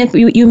particles, even if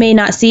you may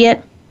not see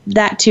it,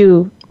 that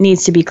too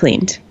needs to be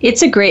cleaned.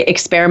 It's a great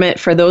experiment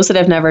for those that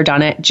have never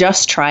done it.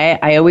 Just try it.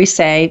 I always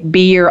say,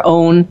 be your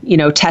own,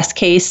 test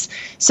case.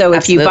 So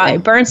if you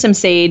burn some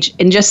sage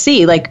and just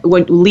see,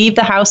 leave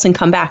the house and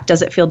come back,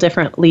 does it feel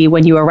differently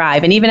when you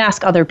arrive? And even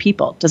ask other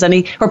people.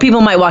 Or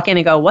people might walk in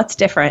and go, what's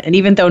different? And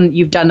even though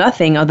you've done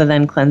nothing other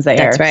than cleanse the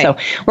air. That's right. So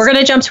we're going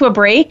to jump to a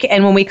break.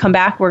 And when we come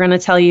back, we're going to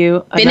tell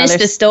you Finish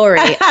the story.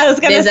 I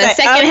was going to say. There's a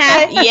second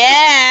half.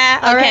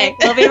 Yeah. All right.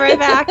 We'll be right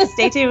back.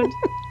 Stay tuned.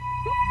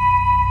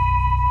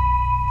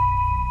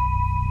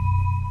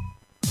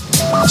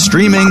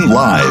 Streaming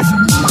live,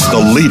 the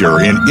leader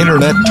in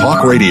Internet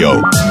Talk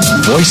Radio,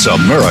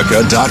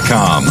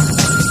 VoiceAmerica.com.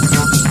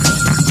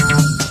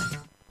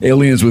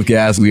 Aliens with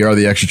Gas. We are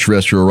the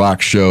extraterrestrial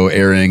rock show,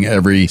 airing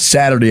every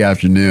Saturday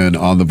afternoon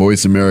on the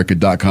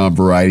VoiceAmerica.com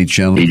variety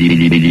channel.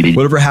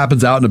 Whatever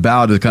happens out and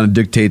about, it kind of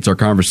dictates our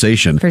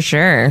conversation. For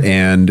sure.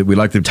 And we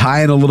like to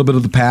tie in a little bit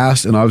of the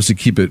past and obviously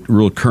keep it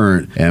real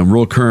current. And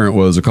real current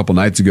was a couple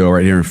nights ago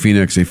right here in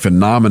Phoenix. A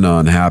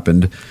phenomenon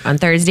happened. On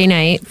Thursday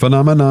night.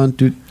 Phenomenon.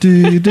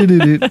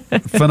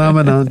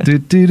 Phenomenon.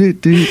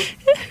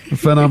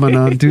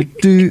 Phenomenon.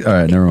 All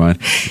right, never mind.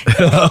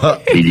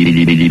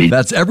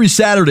 That's every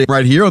Saturday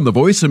right here on the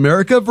Voice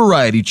America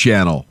Variety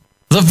Channel.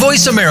 The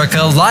Voice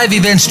America Live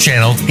Events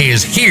channel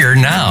is here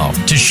now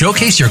to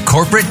showcase your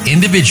corporate,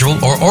 individual,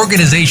 or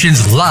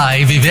organization's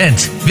live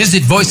event.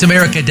 Visit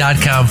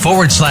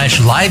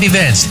voiceamerica.com/live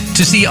events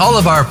to see all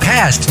of our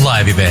past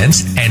live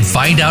events and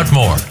find out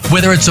more.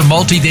 Whether it's a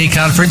multi-day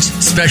conference,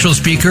 special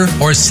speaker,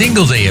 or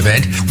single-day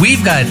event,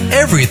 we've got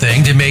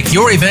everything to make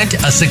your event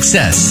a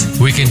success.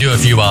 We can do a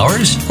few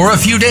hours or a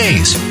few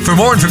days. For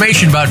more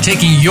information about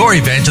taking your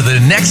event to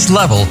the next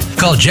level,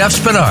 call Jeff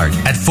Spinard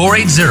at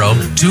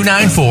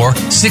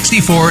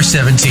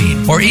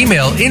 480-294-6417 or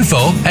email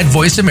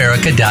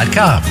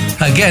info@voiceamerica.com.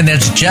 Again,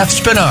 that's Jeff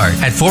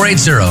Spinard at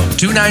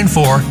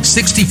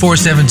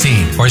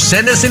 480-294-6417 or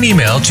send us an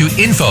email to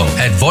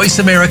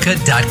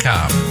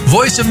info@voiceamerica.com.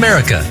 Voice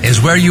America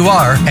is where you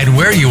are and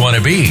where you want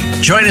to be.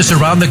 Join us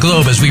around the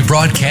globe as we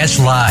broadcast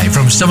live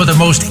from some of the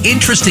most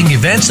interesting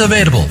events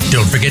available.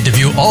 Don't forget to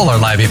view all our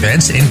live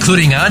events,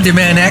 including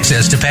on-demand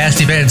access to past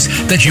events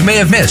that you may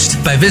have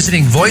missed by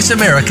visiting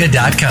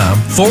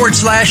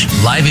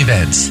voiceamerica.com/live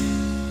events.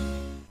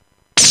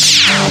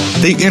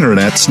 The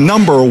Internet's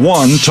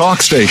 #1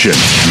 talk station.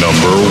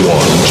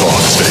 #1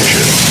 talk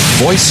station.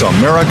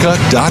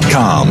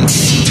 VoiceAmerica.com.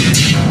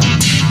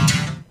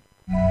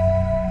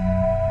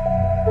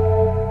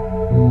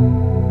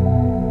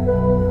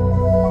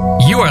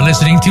 You are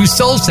listening to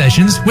Soul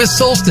Sessions with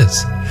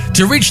Solstice.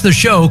 To reach the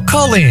show,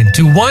 call in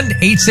to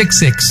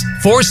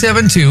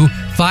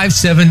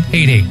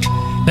 1-866-472-5788.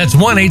 That's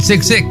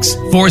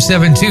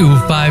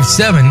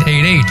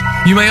 1-866-472-5788.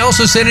 You may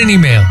also send an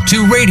email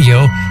to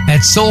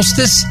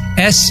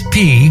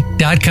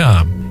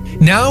radio@solsticesp.com.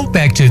 Now,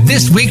 back to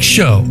this week's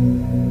show.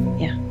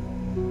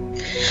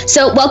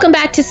 So welcome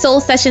back to Soul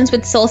Sessions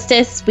with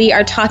Solstice. We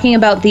are talking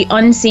about the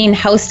unseen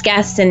house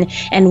guest and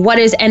what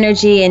is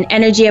energy and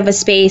energy of a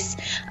space.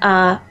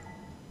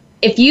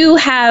 If you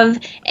have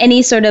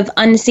any sort of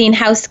unseen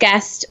house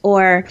guest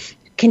or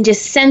can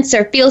just sense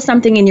or feel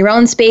something in your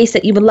own space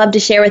that you would love to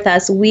share with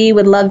us, we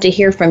would love to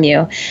hear from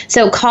you.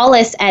 So call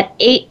us at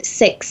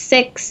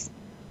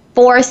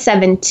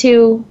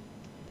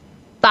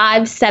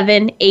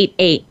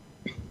 866-472-5788.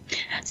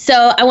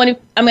 So I'm going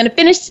to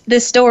finish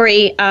this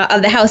story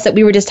of the house that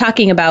we were just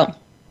talking about.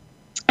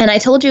 And I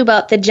told you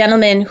about the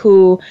gentleman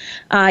who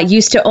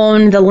used to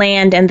own the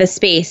land and the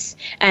space.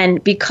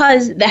 And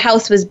because the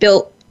house was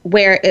built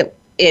where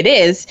it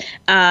is,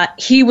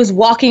 he was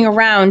walking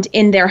around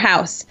in their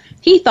house.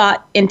 He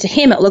thought, and to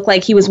him, it looked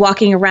like he was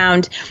walking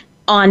around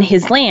on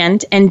his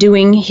land and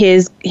doing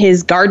his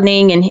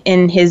gardening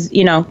and his,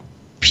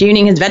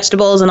 pruning his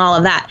vegetables and all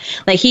of that.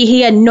 Like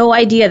he had no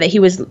idea that he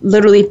was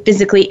literally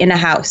physically in a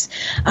house.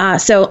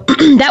 So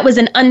that was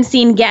an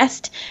unseen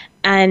guest.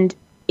 And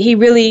he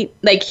really,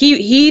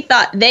 he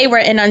thought they were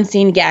an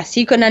unseen guest.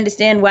 He couldn't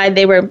understand why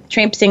they were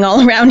traipsing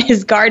all around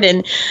his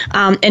garden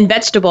and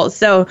vegetables.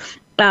 So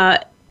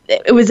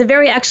it was a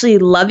very actually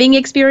loving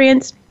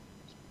experience.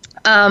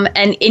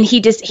 And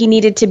he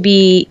needed to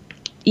be,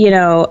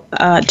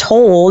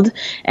 told.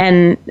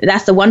 And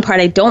that's the one part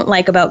I don't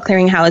like about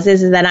clearing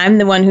houses, is that I'm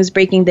the one who's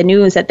breaking the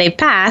news that they've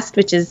passed,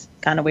 which is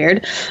kind of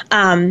weird.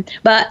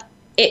 But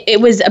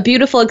it was a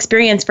beautiful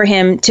experience for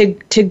him to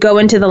go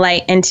into the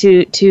light and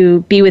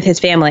to be with his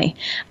family.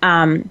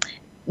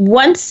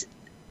 Once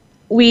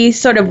we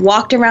sort of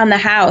walked around the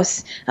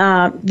house,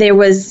 there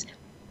was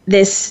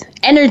this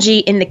energy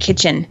in the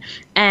kitchen,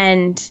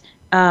 and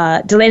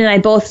Delaney and I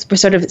both were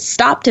sort of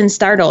stopped and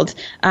startled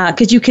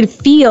because you could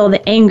feel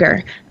the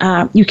anger.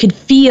 You could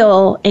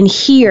feel and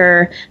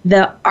hear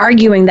the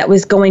arguing that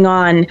was going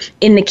on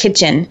in the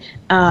kitchen.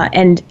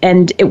 And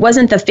it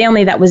wasn't the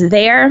family that was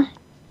there,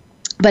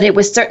 but it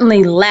was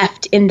certainly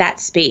left in that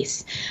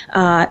space.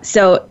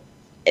 So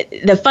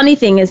the funny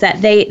thing is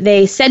that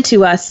they said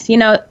to us,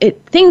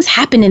 things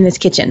happen in this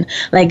kitchen.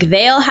 Like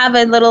they'll have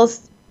a little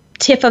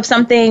tiff of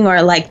something,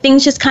 or like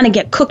things just kind of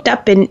get cooked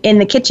up in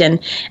the kitchen.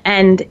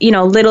 And,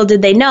 little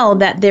did they know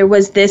that there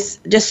was this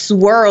just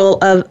swirl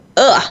of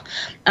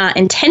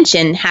and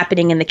tension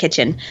happening in the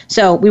kitchen.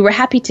 So we were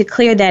happy to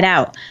clear that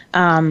out.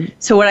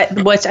 So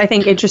what I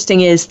think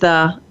interesting is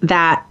the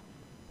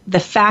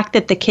fact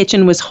that the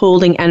kitchen was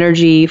holding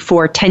energy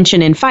for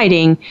tension and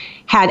fighting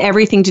had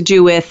everything to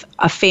do with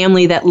a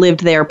family that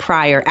lived there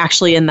prior,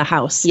 actually in the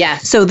house.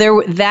 Yes. So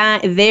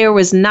there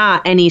was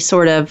not any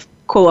sort of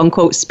quote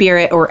unquote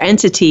spirit or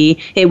entity.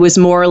 It was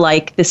more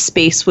like the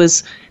space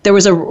there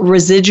was a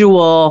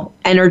residual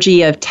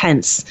energy of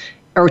tension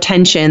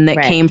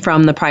that came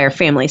from the prior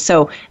family.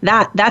 So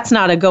that's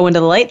not a go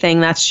into the light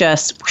thing. That's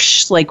just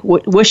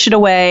whoosh it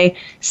away,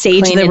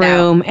 sage the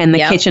room, and the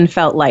kitchen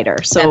felt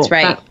lighter. So that's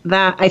right.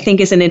 That I think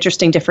is an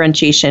interesting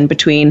differentiation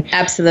between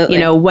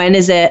absolutely, when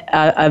is it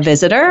a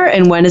visitor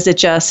and when is it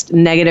just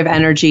negative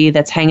energy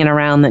that's hanging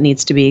around that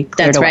needs to be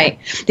cleared away.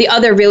 That's right. The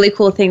other really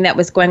cool thing that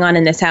was going on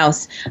in this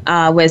house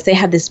was they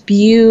had this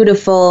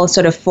beautiful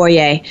sort of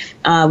foyer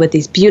with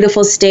these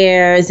beautiful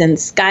stairs and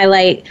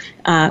skylight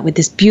with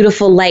this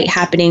beautiful light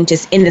happening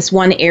just in this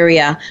one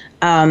area.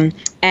 And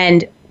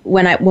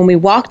when we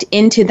walked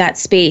into that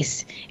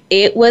space,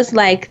 it was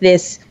like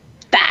this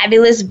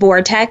fabulous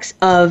vortex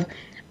of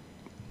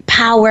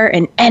power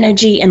and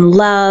energy and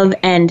love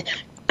and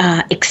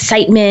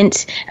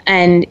excitement.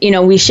 And,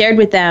 we shared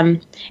with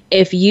them,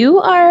 if you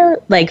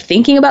are like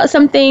thinking about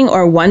something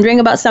or wondering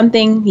about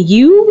something,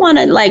 you want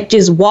to like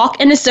just walk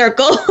in a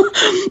circle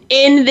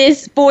in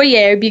this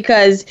foyer,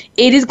 because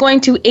it is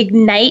going to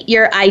ignite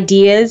your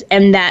ideas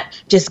and that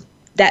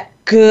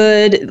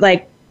good,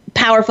 like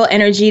powerful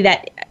energy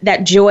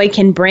that joy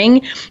can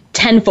bring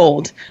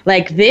tenfold.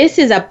 Like, this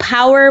is a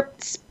power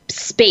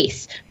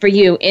space for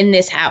you in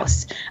this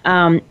house.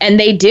 And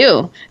they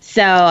do.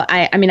 So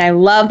I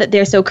love that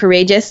they're so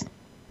courageous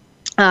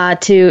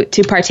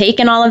to partake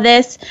in all of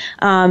this.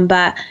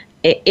 But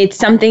it's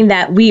something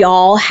that we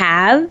all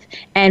have,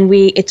 and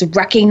it's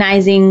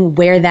recognizing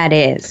where that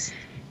is.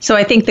 So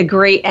I think the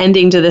great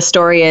ending to this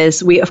story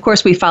is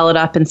we followed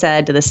up and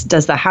said,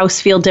 does the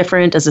house feel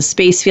different? Does the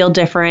space feel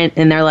different?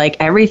 And they're like,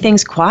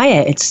 everything's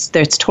quiet.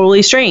 It's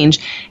totally strange.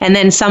 And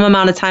then some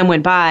amount of time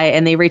went by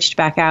and they reached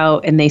back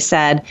out and they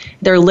said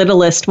their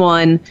littlest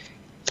one,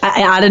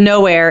 out of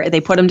nowhere,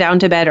 they put him down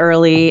to bed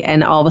early,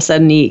 and all of a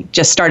sudden he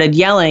just started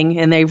yelling,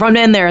 and they run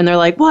in there and they're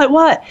like,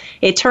 what?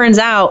 It turns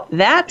out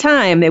that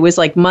time, it was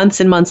like months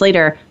and months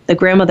later, the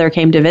grandmother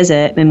came to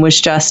visit and was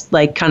just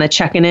like kind of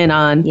checking in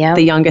on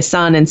the youngest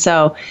son. And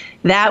so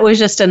that was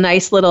just a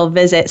nice little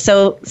visit.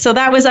 So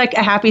that was like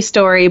a happy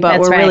story, but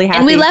we're really happy.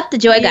 And we left the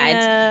joy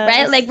guides,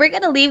 right? Like, we're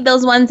going to leave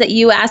those ones that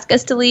you ask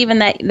us to leave and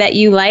that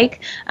you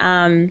like.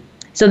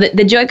 So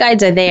the joy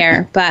guides are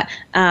there, but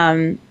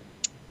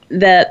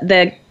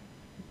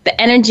the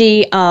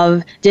energy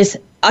of just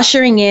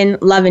ushering in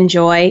love and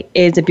joy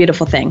is a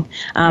beautiful thing.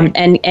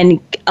 And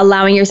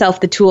allowing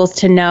yourself the tools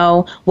to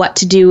know what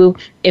to do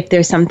if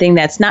there's something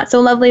that's not so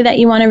lovely that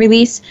you want to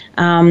release,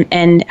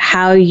 and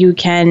how you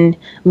can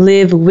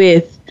live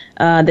with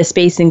the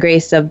space and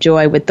grace of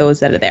joy with those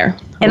that are there.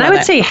 And I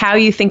would say how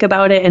you think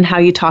about it and how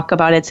you talk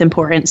about it's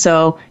important.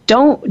 So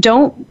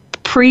don't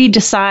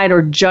pre-decide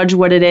or judge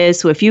what it is.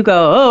 So if you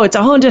go, oh, it's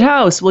a haunted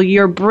house, well,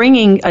 you're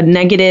bringing a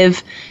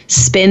negative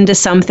spin to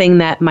something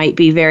that might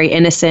be very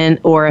innocent,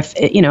 or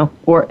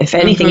if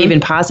anything, even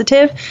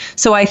positive.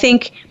 So I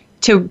think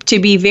to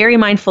be very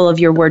mindful of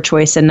your word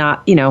choice and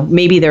not,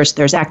 maybe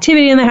there's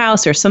activity in the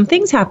house or some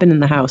things happen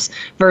in the house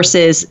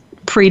versus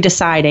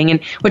pre-deciding,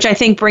 and which I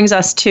think brings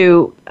us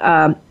to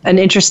an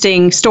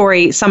interesting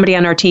story. Somebody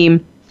on our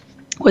team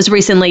was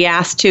recently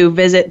asked to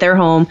visit their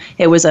home.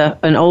 It was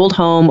an old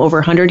home, over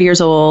 100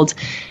 years old.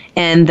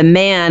 And the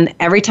man,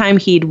 every time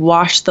he'd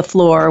wash the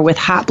floor with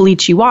hot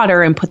bleachy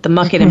water and put the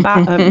bucket and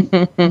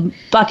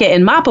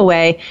mop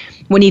away,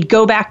 when he'd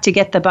go back to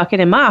get the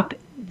bucket and mop,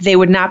 they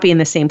would not be in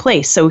the same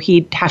place. So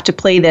he'd have to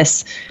play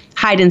this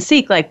hide and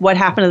seek, like what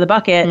happened to the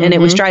bucket, and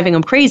it was driving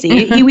him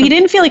crazy. He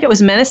didn't feel like it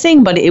was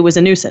menacing, but it was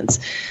a nuisance.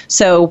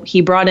 So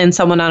he brought in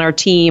someone on our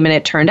team, and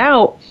it turned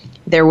out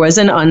there was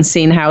an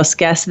unseen house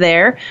guest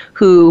there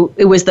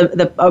it was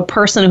a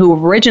person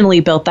who originally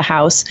built the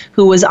house,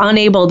 who was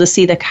unable to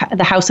see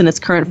the house in its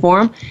current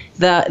form.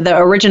 The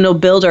original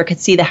builder could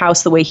see the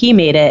house the way he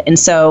made it. And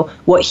so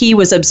what he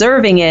was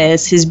observing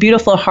is his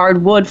beautiful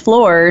hardwood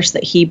floors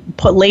that he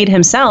laid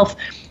himself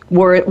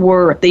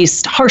were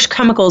these harsh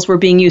chemicals were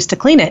being used to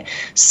clean it.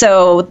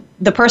 So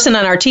the person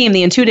on our team,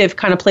 the intuitive,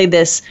 kind of played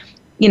this,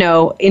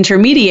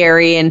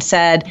 intermediary and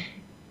said,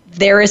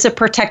 there is a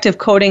protective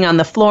coating on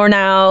the floor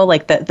now,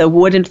 like the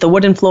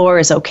wooden floor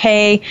is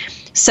okay.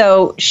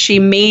 So she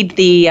made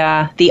the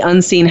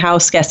unseen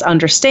house guest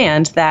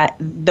understand that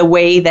the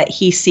way that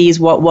he sees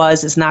what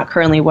was is not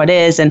currently what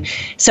is. And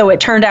so it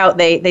turned out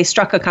they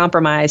struck a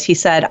compromise. He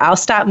said, I'll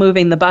stop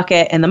moving the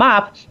bucket and the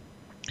mop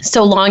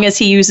so long as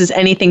he uses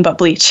anything but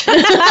bleach. So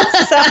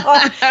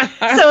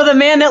the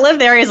man that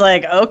lived there, he's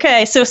like,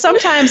 okay. So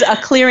sometimes a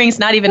clearing's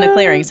not even a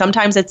clearing.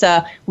 Sometimes it's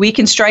we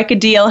can strike a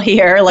deal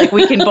here. Like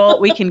we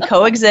can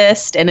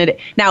coexist. And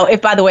now,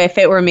 if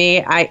it were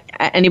me,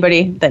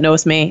 anybody that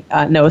knows me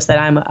knows that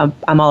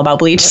I'm all about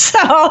bleach.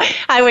 So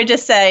I would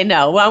just say,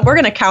 no, well, we're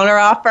going to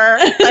counteroffer.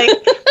 Like,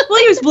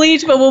 we'll use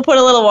bleach, but we'll put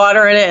a little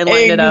water in it and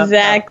lighten it up.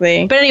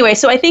 Exactly. But anyway,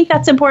 so I think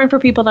that's important for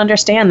people to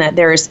understand that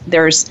there's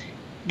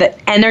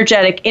the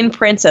energetic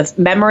imprints of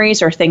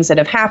memories or things that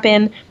have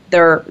happened.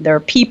 There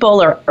are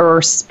people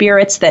or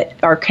spirits that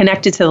are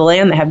connected to the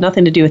land that have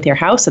nothing to do with your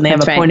house, and they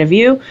have a point of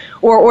view,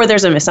 or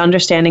there's a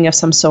misunderstanding of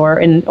some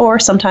sort, or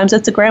sometimes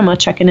it's a grandma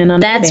checking in on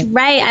That's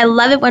right. I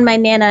love it when my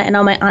Nana and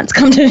all my aunts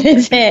come to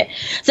visit.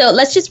 So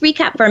let's just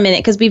recap for a minute,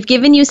 because we've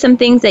given you some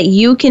things that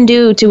you can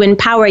do to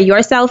empower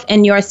yourself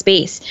and your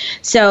space.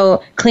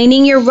 So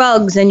cleaning your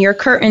rugs and your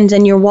curtains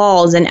and your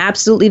walls and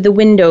absolutely the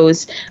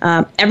windows.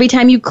 Every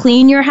time you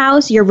clean your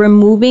house, you're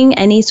removing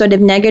any sort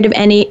of negative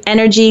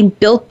energy,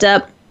 built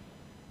up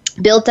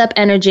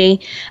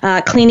energy.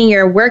 Cleaning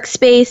your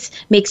workspace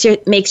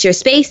makes your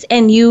space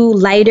and you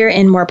lighter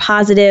and more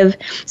positive.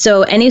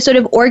 So any sort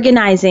of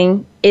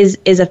organizing is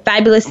a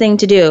fabulous thing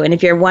to do. And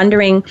if you're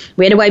wondering,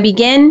 where do I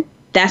begin?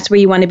 That's where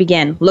you want to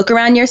begin. Look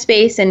around your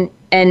space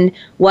and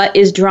what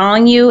is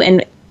drawing you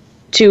and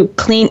to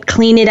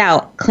clean it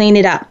out, clean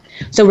it up.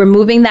 So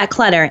removing that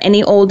clutter,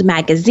 any old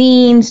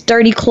magazines,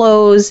 dirty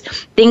clothes,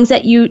 things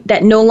that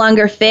no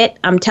longer fit,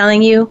 I'm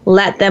telling you,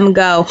 let them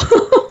go.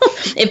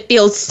 It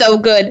feels so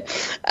good.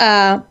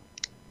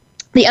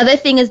 The other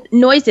thing is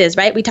noises,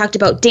 right? We talked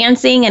about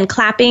dancing and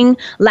clapping.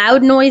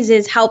 Loud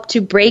noises help to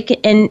break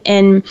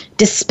and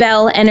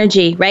dispel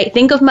energy, right?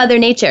 Think of Mother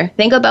Nature.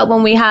 Think about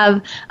when we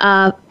have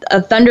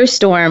a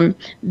thunderstorm.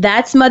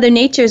 That's Mother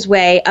Nature's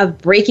way of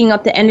breaking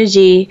up the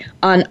energy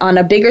on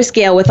a bigger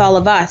scale with all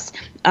of us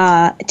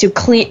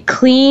to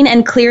clean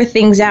and clear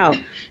things out.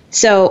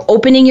 So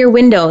opening your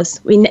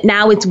windows.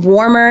 Now it's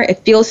warmer. It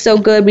feels so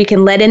good. We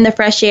can let in the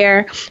fresh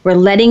air. We're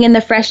letting in the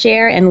fresh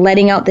air and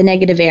letting out the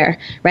negative air,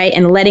 right?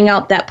 And letting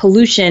out that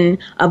pollution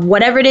of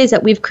whatever it is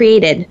that we've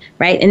created,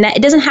 right? And that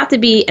it doesn't have to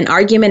be an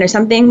argument or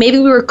something. Maybe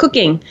we were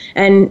cooking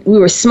and we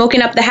were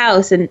smoking up the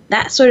house, and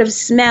that sort of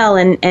smell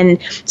and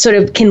sort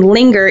of can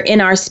linger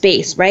in our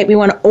space, right? We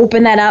want to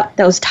open that up,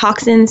 those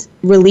toxins,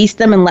 release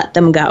them and let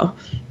them go.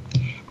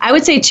 I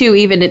would say, too,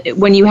 even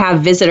when you have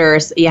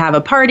visitors, you have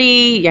a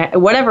party,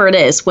 whatever it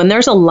is, when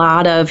there's a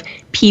lot of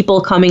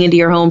people coming into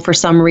your home for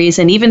some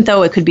reason, even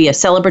though it could be a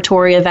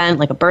celebratory event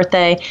like a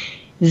birthday,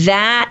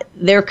 that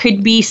there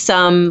could be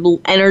some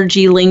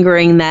energy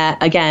lingering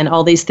that, again,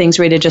 all these things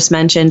Rita just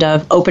mentioned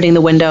of opening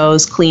the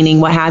windows,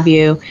 cleaning, what have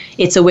you.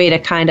 It's a way to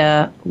kind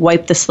of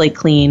wipe the slate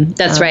clean.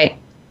 That's right.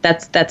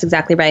 That's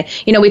exactly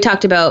right. You know, we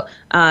talked about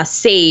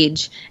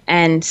sage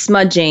and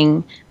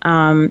smudging.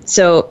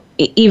 So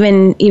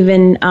even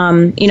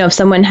if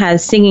someone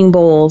has singing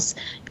bowls,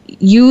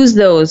 use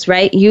those,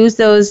 right? Use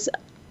those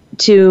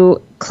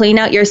to clean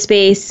out your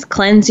space,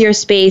 cleanse your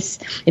space.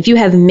 If you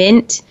have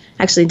mint,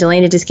 actually,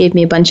 Delana just gave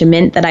me a bunch of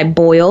mint that I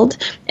boiled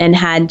and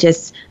had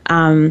just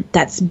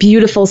that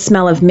beautiful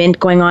smell of mint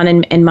going on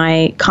in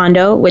my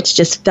condo, which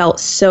just felt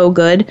so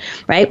good,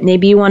 right?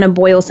 Maybe you want to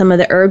boil some of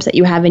the herbs that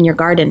you have in your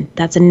garden.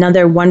 That's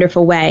another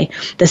wonderful way.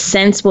 The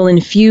scents will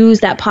infuse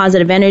that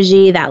positive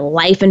energy, that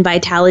life and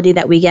vitality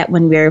that we get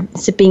when we're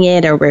sipping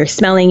it or we're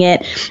smelling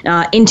it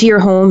into your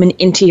home and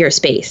into your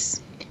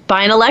space.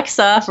 Buy an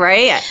Alexa,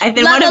 right? I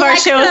think one of our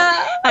shows,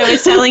 I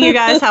was telling you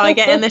guys how I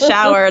get in the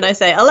shower and I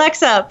say,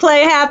 Alexa,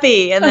 play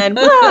Happy. And then,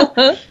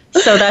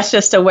 so that's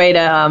just a way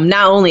to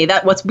not only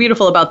that, what's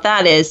beautiful about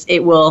that is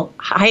it will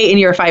heighten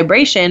your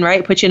vibration,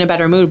 right? Put you in a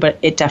better mood, but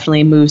it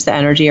definitely moves the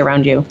energy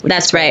around you.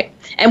 That's right.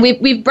 And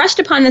we've brushed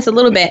upon this a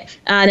little bit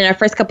in our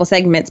first couple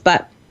segments,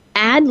 but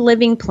add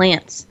living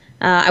plants.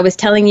 I was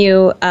telling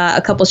you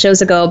a couple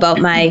shows ago about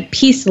my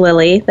peace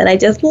lily that I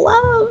just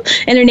love,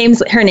 and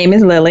her name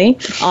is Lily,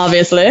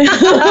 obviously.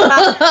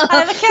 I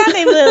have a cat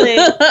named Lily.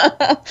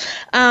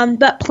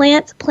 But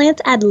plants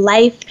add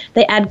life.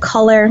 They add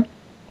color.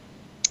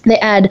 They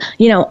add,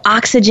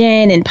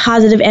 oxygen and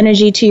positive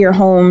energy to your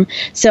home.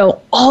 So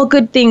all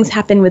good things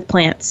happen with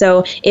plants.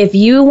 So if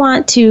you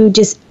want to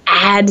just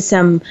add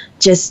some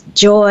just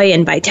joy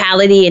and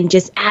vitality and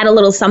just add a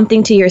little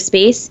something to your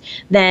space,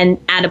 then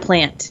add a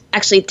plant.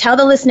 Actually, tell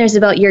the listeners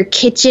about your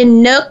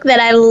kitchen nook that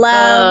I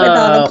love with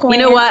all the plants.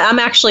 You know what? I'm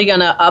actually going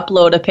to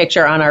upload a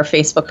picture on our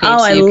Facebook page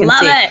so you can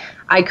see. It.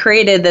 I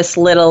created this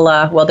little,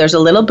 there's a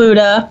little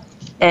Buddha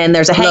and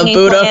there's a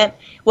hanging plant.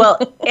 Well,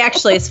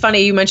 actually, it's funny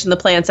you mentioned the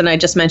plants, and I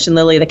just mentioned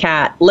Lily the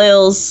cat.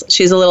 Lils,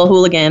 she's a little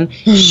hooligan.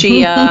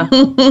 She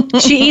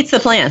eats the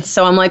plants.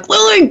 So I'm like,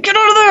 Lily, get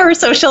out of there.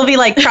 So she'll be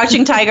like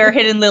crouching tiger,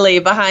 hidden Lily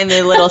behind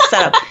the little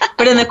setup.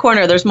 But in the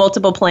corner, there's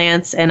multiple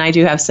plants, and I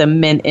do have some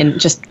mint in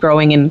just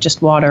growing in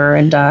just water,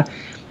 and I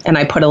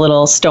put a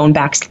little stone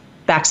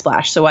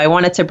backsplash. So I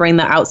wanted to bring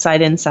the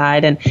outside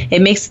inside, and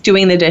it makes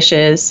doing the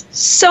dishes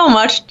so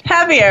much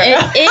happier. It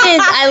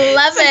is. I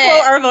love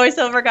it. Our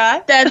voiceover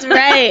guy. That's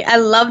right. I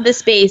love the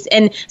space.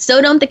 And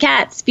so don't the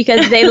cats,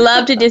 because they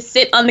love to just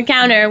sit on the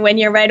counter when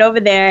you're right over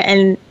there,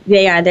 and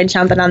they're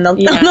chomping on the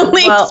leaf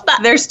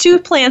spot. There's 2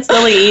 plants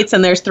Lily eats,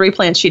 and there's 3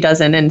 plants she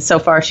doesn't, and so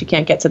far she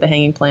can't get to the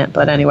hanging plant.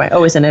 But anyway,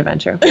 always an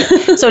adventure.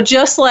 So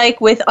just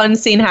like with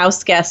unseen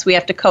house guests, we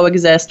have to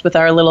coexist with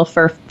our little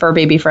fur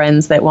baby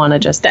friends that want to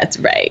just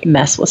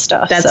mess with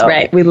stuff. That's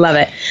right. We love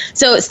it.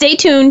 So stay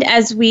tuned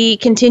as we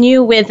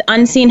continue with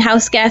Unseen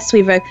House Guests. We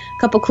have a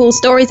couple cool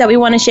stories that we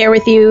want to share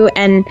with you,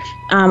 and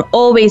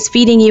always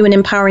feeding you and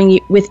empowering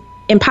you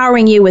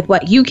with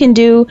what you can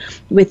do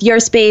with your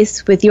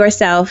space, with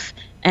yourself,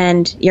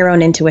 and your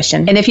own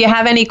intuition. And if you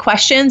have any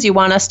questions you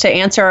want us to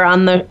answer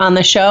on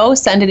the show,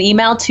 send an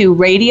email to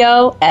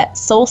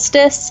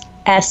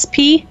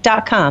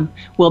radio@solsticesp.com.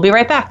 We'll be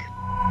right back.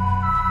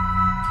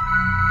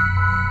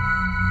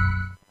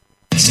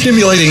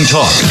 Stimulating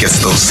talk gets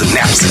those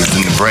synapses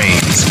in the brain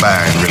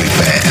firing really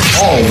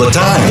fast. all the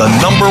time. The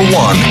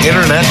 #1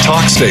 internet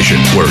talk station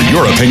where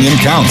your opinion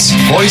counts.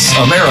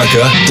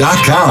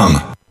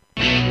 VoiceAmerica.com.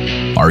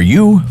 Are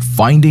you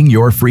finding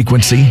your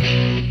frequency?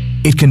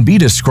 It can be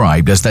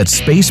described as that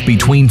space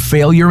between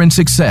failure and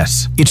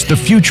success. It's the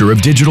future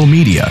of digital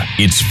media.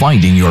 It's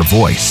finding your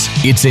voice.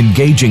 It's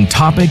engaging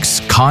topics,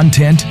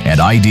 content,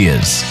 and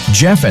ideas.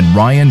 Jeff and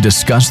Ryan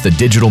discuss the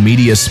digital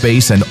media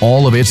space and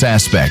all of its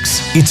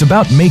aspects. It's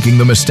about making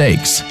the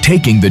mistakes,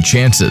 taking the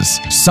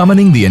chances,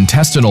 summoning the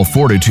intestinal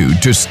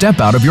fortitude to step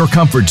out of your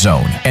comfort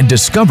zone, and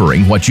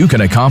discovering what you can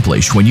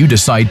accomplish when you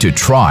decide to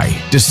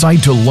try,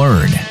 decide to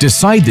learn,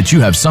 decide that you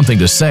have something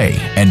to say,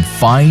 and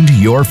find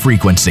your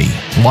frequency.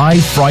 Live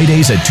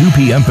Fridays at 2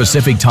 p.m.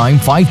 Pacific Time,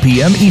 5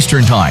 p.m.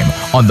 Eastern Time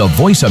on the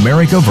Voice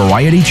America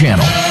Variety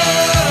Channel.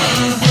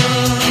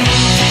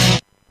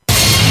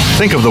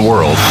 Think of the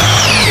world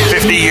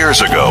 50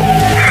 years ago.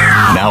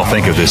 Now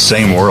think of this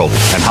same world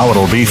and how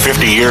it'll be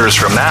 50 years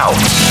from now.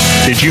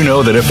 Did you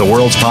know that if the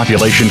world's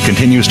population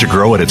continues to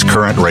grow at its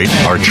current rate,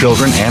 our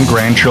children and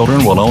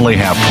grandchildren will only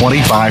have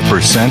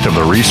 25% of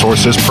the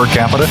resources per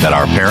capita that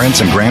our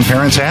parents and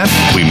grandparents had?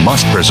 We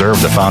must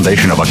preserve the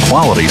foundation of a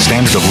quality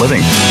standard of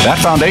living. That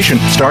foundation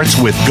starts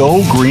with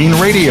Go Green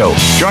Radio.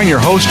 Join your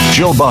host,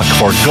 Jill Buck,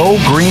 for Go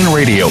Green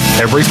Radio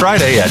every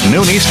Friday at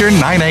noon Eastern,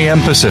 9 a.m.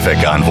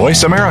 Pacific on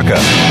Voice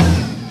America.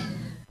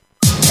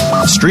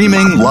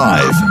 Streaming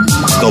live,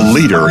 the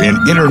leader in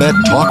Internet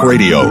Talk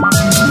Radio,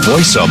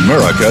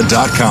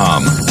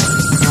 voiceamerica.com.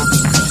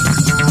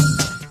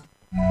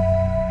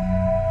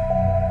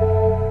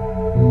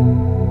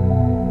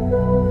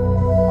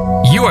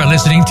 You are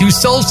listening to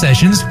Soul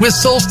Sessions with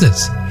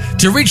Solstice.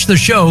 To reach the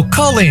show,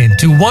 call in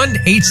to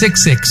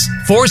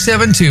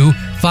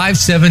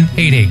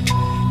 1-866-472-5788.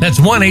 That's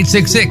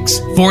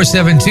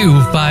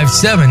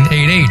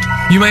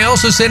 1-866-472-5788. You may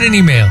also send an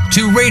email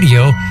to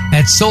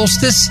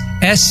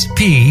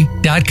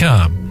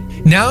radio@solsticesp.com.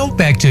 Now,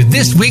 back to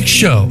this week's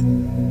show.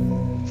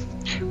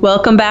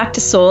 Welcome back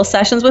to Soul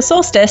Sessions with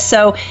Solstice.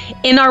 So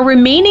in our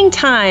remaining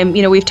time,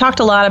 we've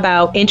talked a lot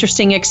about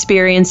interesting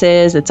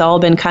experiences. It's all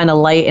been kind of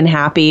light and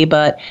happy.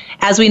 But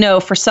as we know,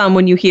 for some,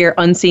 when you hear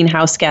unseen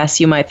house guests,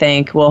 you might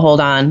think, well,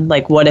 hold on,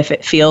 like what if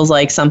it feels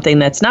like something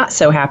that's not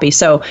so happy?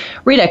 So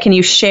Rita, can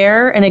you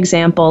share an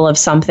example of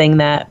something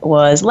that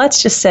was,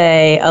 let's just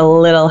say, a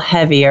little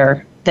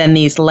heavier than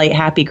these light,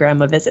 happy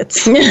grandma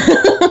visits?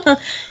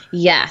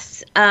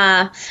 Yes.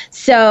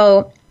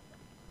 So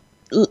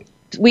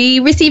we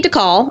received a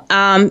call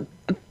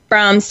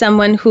from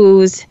someone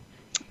who's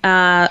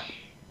had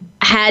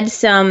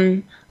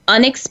some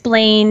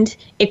unexplained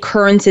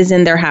occurrences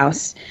in their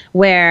house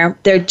where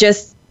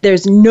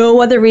there's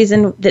no other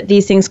reason that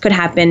these things could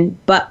happen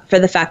but for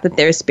the fact that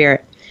there's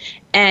spirit.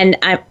 And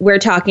we're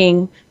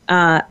talking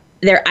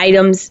their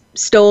items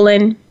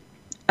stolen.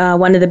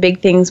 One of the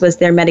big things was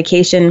their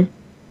medication.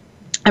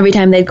 Every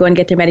time they'd go and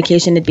get their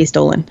medication, it'd be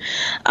stolen.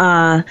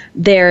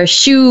 Their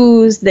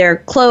shoes, their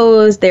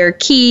clothes, their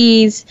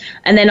keys.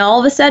 And then all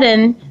of a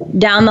sudden,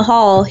 down the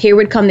hall, here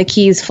would come the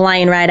keys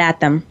flying right at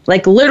them.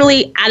 Like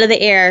literally out of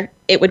the air,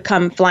 it would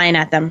come flying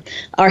at them.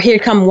 Or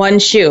here'd come one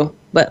shoe.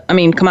 But, I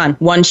mean, come on,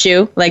 one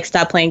shoe? Like,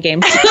 stop playing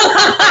games.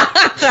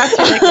 That's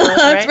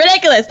ridiculous, right? It's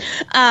ridiculous.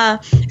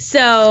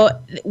 So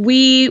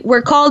we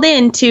were called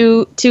in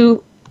to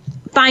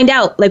find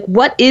out, like,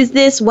 what is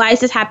this? Why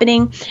is this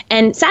happening?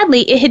 And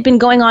sadly, it had been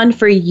going on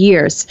for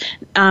years.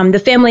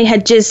 The family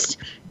had just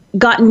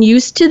gotten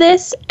used to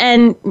this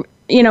and,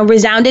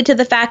 resounded to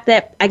the fact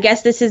that I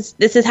guess this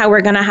is how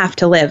we're going to have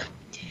to live.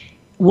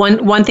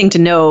 One thing to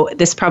know,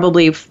 this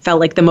probably felt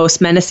like the most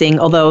menacing,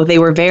 although they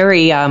were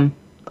very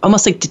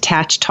almost like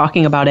detached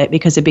talking about it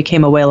because it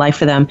became a way of life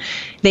for them.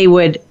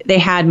 They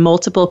had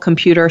multiple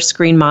computer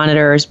screen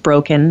monitors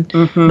broken,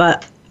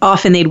 but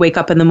often they'd wake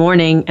up in the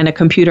morning and a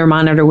computer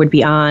monitor would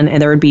be on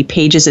and there would be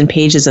pages and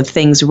pages of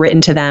things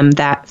written to them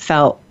that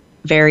felt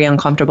very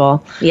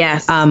uncomfortable.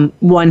 Yes.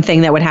 One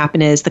thing that would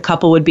happen is the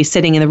couple would be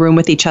sitting in the room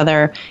with each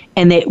other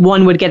and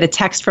one would get a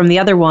text from the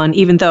other one,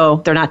 even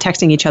though they're not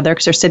texting each other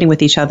because they're sitting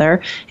with each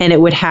other. And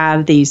it would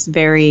have these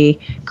very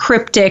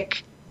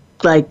cryptic,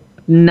 like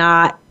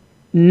well,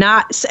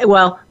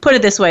 put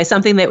it this way,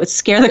 something that would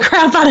scare the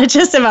crap out of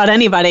just about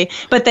anybody.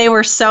 But they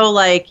were so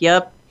like,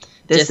 yep.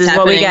 This is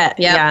what we get.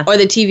 Yep. Yeah. Or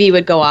the TV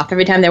would go off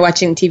every time they're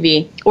watching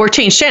TV. Or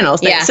change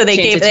channels. Yeah, so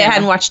they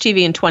hadn't watched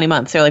TV in 20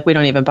 months. They're like, we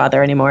don't even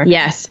bother anymore.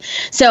 Yes.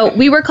 So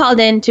we were called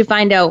in to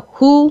find out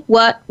who,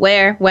 what,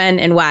 where, when,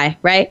 and why,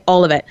 right?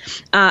 All of it.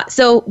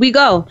 So we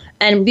go.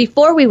 And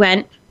before we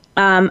went,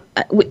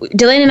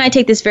 Delaney and I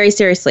take this very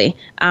seriously.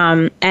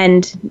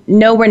 And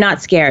no, we're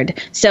not scared.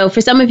 So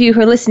for some of you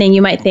who are listening,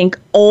 you might think,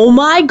 oh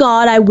my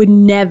God, I would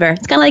never.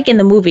 It's kind of like in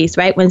the movies,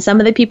 right? When some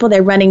of the people,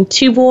 they're running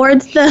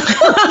towards the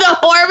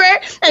horror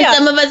and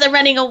some of us are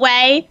running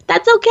away.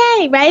 That's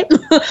okay, right?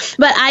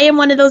 But I am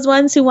one of those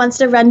ones who wants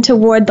to run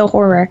toward the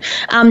horror.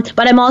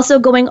 But I'm also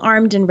going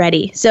armed and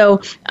ready. So,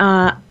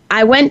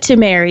 I went to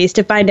Mary's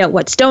to find out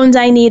what stones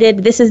I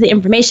needed. This is the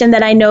information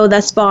that I know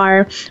thus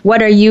far.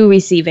 What are you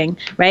receiving,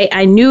 right?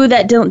 I knew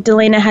that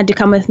Delana had to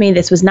come with me.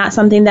 This was not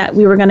something that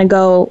we were going to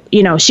go,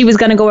 she was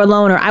going to go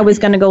alone or I was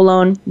going to go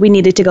alone. We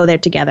needed to go there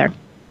together.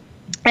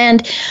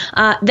 And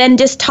then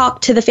just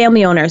talk to the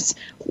family owners.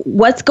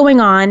 What's going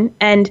on?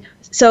 And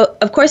so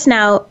of course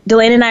now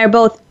Delaney and I are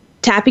both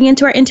tapping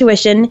into our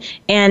intuition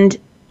and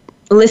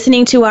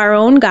listening to our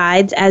own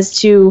guides as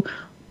to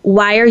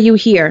why are you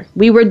here?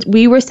 We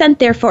were sent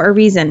there for a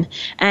reason.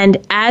 And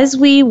as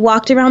we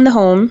walked around the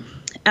home,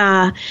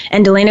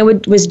 and Delaney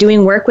was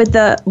doing work with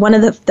one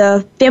of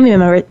the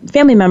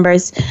family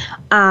members,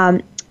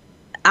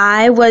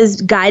 I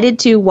was guided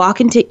to walk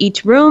into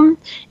each room,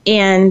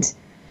 and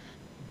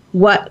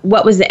what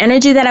was the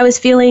energy that I was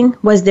feeling?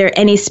 Was there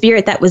any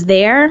spirit that was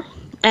there?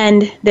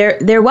 And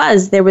there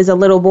was a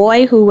little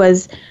boy who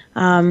was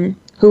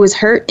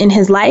hurt in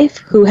his life,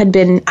 who had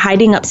been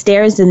hiding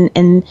upstairs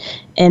in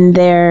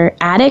their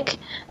attic,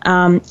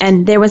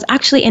 and there was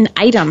actually an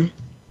item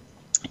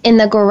in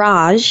the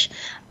garage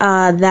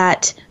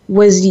that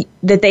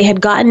they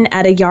had gotten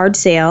at a yard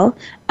sale,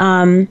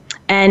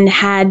 and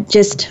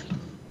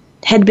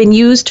had been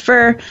used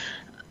for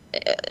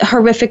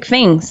horrific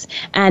things,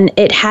 and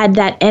it had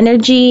that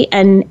energy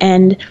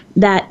and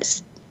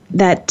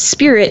that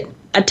spirit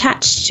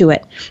attached to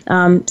it.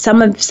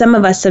 Some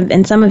of us have,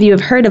 and some of you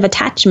have heard of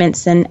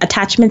attachments, and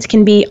attachments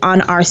can be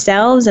on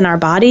ourselves and our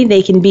body.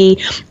 They can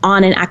be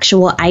on an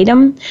actual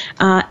item,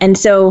 and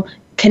so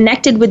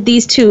connected with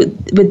these two,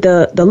 with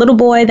the little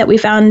boy that we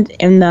found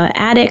in the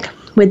attic,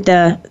 with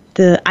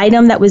the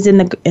item that was in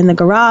the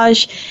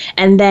garage,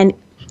 and then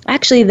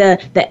actually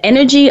the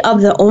energy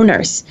of the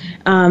owners.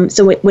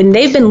 So when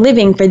they've been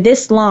living for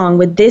this long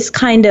with this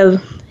kind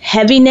of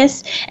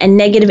heaviness and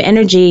negative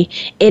energy,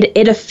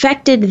 it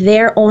affected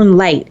their own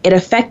light. It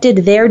affected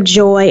their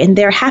joy and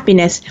their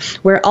happiness,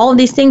 where all of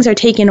these things are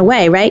taken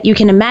away, right? You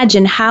can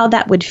imagine how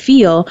that would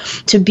feel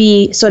to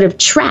be sort of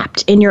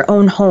trapped in your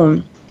own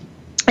home.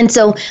 And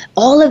so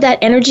all of that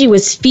energy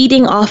was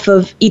feeding off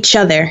of each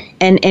other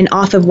and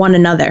off of one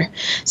another.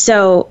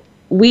 So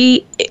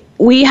we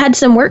had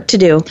some work to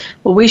do.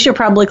 Well, we should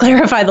probably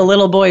clarify the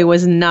little boy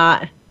was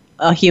not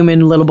a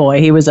human little boy.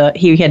 He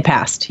had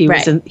passed. He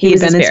had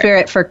been in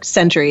spirit for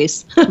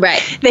centuries.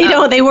 Right.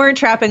 They weren't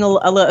trapping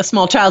a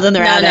small child in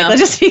their attic. No.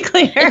 Let's just be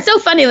clear. It's so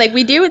funny. Like,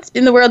 we do it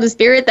in the world of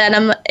spirit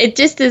that it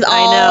just is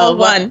all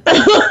one.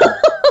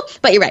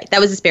 But you're right.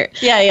 That was a spirit.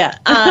 Yeah.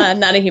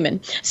 Not a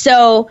human.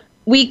 So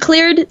we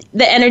cleared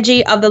the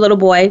energy of the little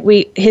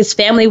boy. His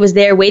family was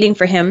there waiting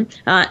for him,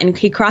 and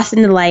he crossed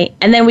into the light.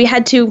 And then we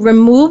had to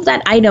remove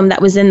that item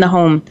that was in the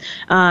home,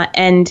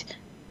 and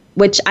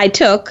which I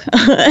took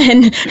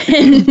and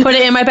put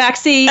it in my back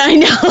seat. I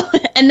know.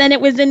 And then it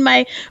was in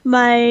my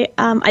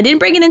I didn't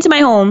bring it into my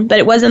home, but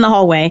it was in the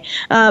hallway.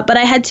 But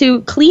I had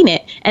to clean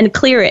it and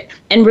clear it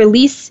and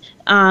release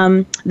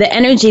the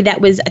energy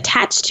that was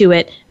attached to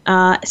it,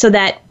 so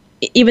that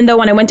even though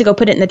when I went to go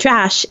put it in the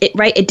trash,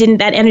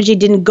 that energy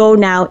didn't go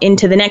now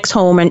into the next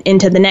home and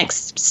into the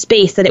next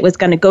space that it was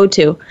going to go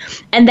to.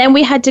 And then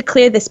we had to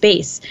clear the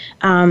space.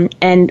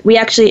 And we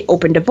actually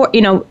opened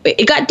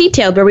it got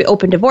detailed, where we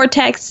opened a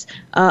vortex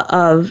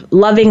of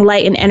loving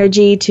light and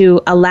energy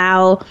to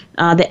allow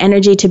the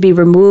energy to be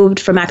removed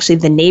from actually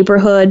the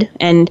neighborhood.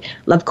 And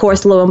of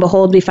course, lo and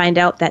behold, we find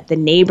out that the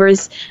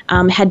neighbors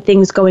had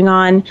things going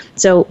on.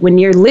 So when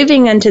you're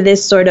living into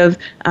this sort of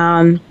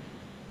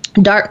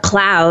dark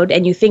cloud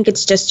and you think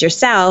it's just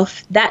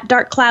yourself, that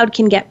dark cloud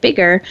can get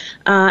bigger,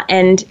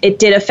 and it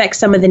did affect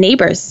some of the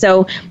neighbors.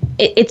 So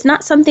it's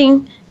not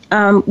something,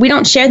 we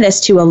don't share this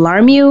to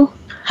alarm you.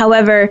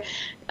 However,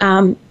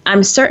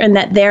 I'm certain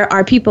that there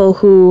are people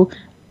who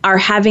are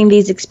having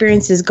these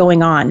experiences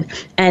going on,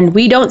 and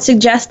we don't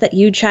suggest that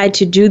you try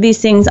to do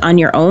these things on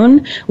your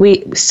own.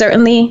 We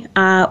certainly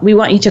we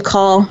want you to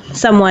call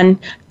someone.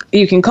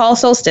 You can call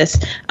Solstice,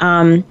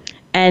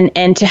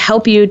 and to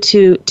help you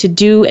to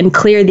do and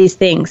clear these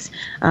things.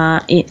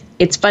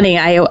 It's funny.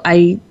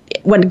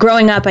 When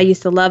growing up, I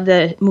used to love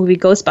the movie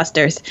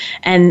Ghostbusters,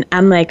 and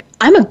I'm like,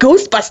 I'm a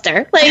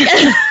Ghostbuster.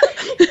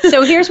 Like,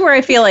 so here's where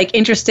I feel like,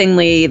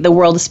 interestingly, the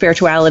world of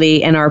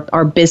spirituality and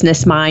our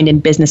business mind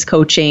and business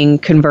coaching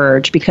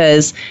converge,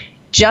 because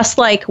just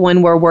like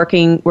when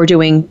we're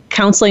doing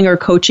counseling or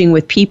coaching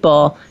with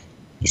people,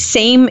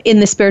 same in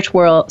the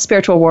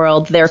spiritual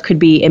world, there could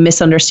be a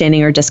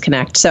misunderstanding or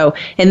disconnect. So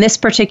in this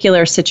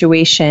particular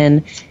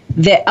situation,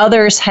 the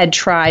others had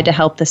tried to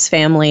help this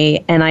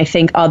family, and I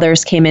think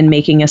others came in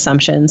making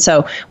assumptions.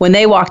 So when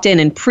they walked in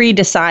and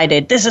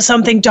pre-decided, this is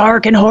something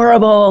dark and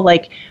horrible,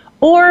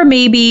 or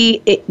maybe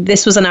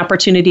this was an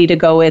opportunity to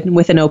go in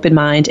with an open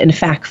mind and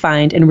fact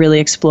find and really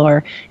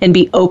explore and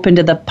be open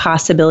to the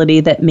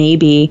possibility that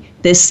maybe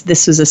this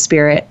was a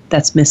spirit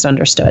that's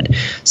misunderstood.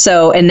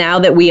 So, and now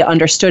that we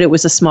understood it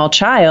was a small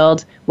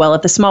child, well,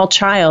 if the small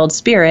child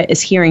spirit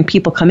is hearing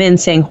people come in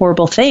saying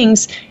horrible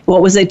things,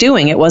 what was it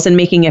doing? It wasn't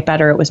making it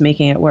better, it was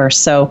making it worse.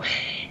 So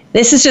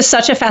this is just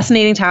such a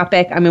fascinating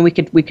topic. I mean, we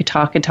could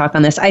talk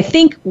on this. I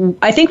think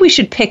we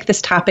should pick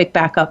this topic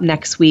back up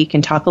next week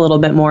and talk a little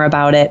bit more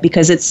about it,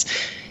 because it's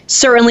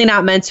certainly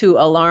not meant to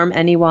alarm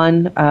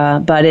anyone,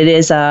 but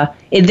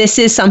this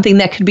is something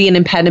that could be an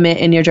impediment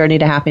in your journey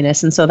to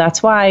happiness, and so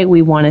that's why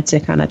we wanted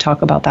to kind of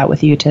talk about that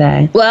with you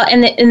today. Well,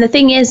 and the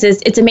thing is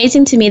it's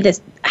amazing to me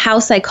that how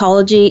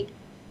psychology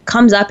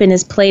comes up and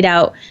is played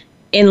out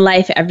in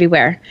life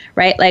everywhere,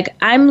 right? Like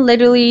I'm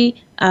literally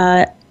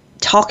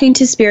talking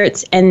to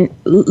spirits and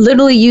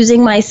literally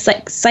using my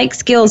psych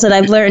skills that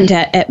I've learned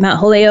at Mount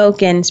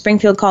Holyoke and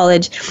Springfield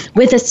College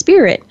with a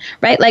spirit,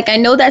 right? Like I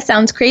know that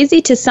sounds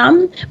crazy to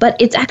some, but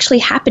it's actually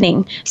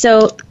happening.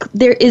 So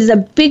there is a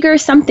bigger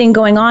something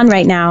going on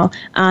right now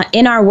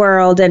in our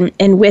world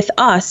and with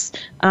us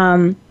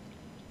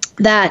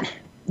that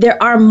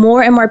there are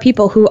more and more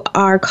people who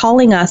are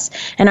calling us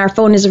and our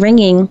phone is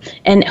ringing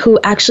and who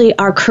actually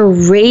are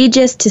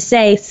courageous to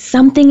say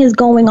something is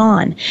going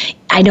on.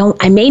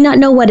 I may not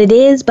know what it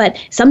is, but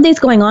something's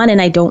going on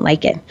and I don't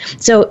like it.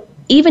 So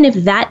even if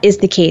that is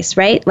the case,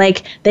 right?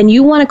 Like then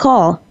you want to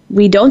call.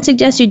 We don't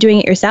suggest you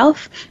doing it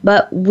yourself,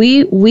 but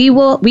we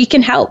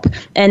can help.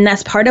 And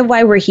that's part of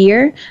why we're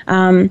here.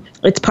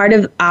 It's part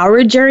of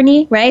our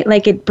journey, right?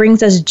 Like it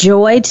brings us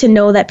joy to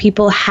know that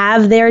people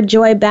have their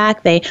joy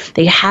back. They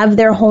have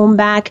their home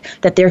back,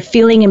 that they're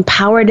feeling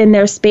empowered in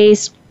their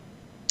space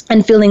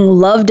and feeling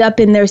loved up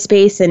in their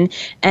space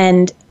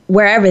and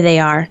wherever they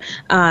are.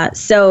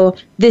 So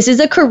this is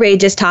a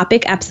courageous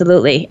topic,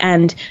 absolutely.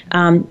 And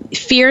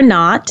fear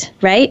not,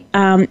 right?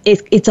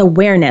 It's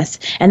awareness.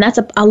 And that's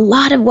a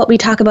lot of what we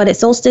talk about at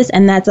Solstice.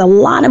 And that's a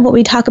lot of what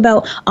we talk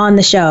about on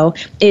the show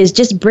is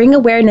just bring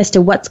awareness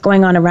to what's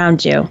going on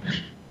around you.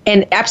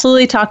 And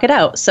absolutely talk it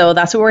out. So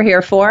that's what we're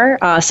here for.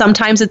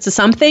 Sometimes it's a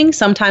something,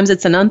 sometimes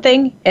it's a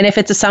nothing. And if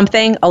it's a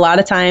something, a lot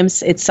of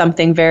times it's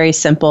something very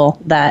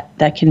simple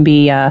that can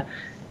be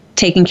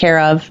taken care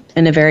of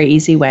in a very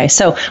easy way.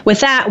 So with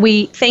that,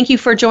 we thank you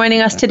for joining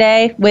us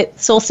today with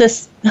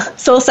Solstice,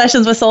 Soul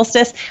Sessions with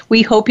Solstice.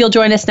 We hope you'll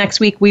join us next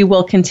week. We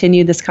will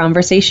continue this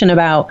conversation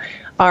about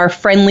our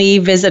friendly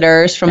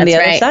visitors from the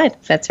other side.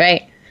 That's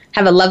right.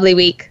 Have a lovely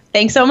week.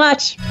 Thanks so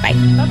much. Bye.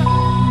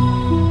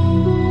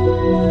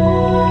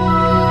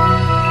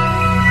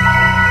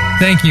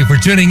 Thank you for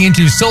tuning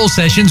into Soul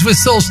Sessions with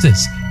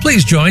Solstice.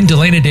 Please join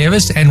Delana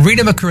Davis and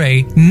Rita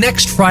McRae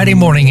next Friday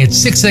morning at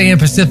 6 a.m.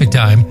 Pacific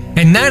Time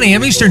and 9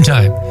 a.m. Eastern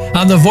Time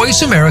on the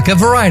Voice America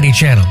Variety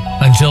Channel.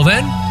 Until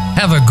then,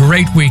 have a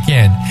great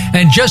weekend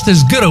and just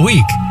as good a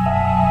week.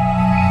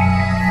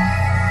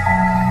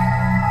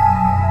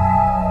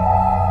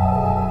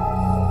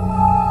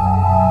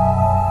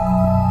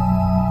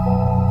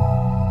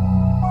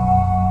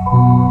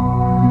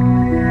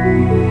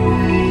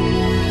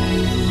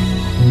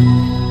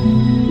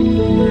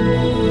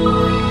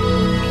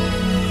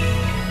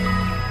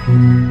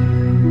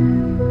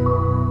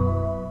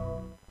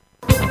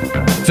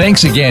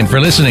 Thanks again for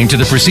listening to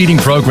the preceding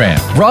program,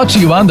 brought to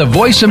you on the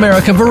Voice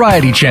America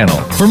Variety Channel.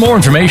 For more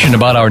information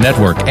about our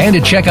network and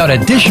to check out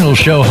additional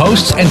show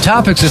hosts and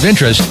topics of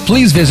interest,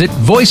 please visit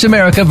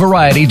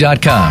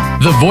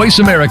voiceamericavariety.com. The Voice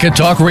America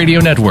Talk Radio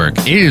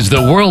Network is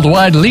the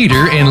worldwide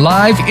leader in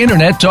live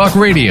Internet talk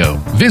radio.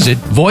 Visit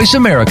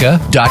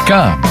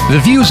voiceamerica.com. The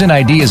views and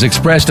ideas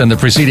expressed on the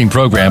preceding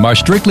program are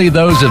strictly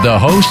those of the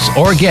hosts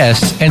or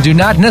guests and do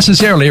not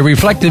necessarily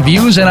reflect the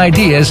views and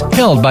ideas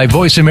held by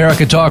Voice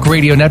America Talk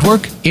Radio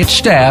Network, its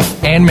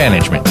staff, and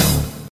management.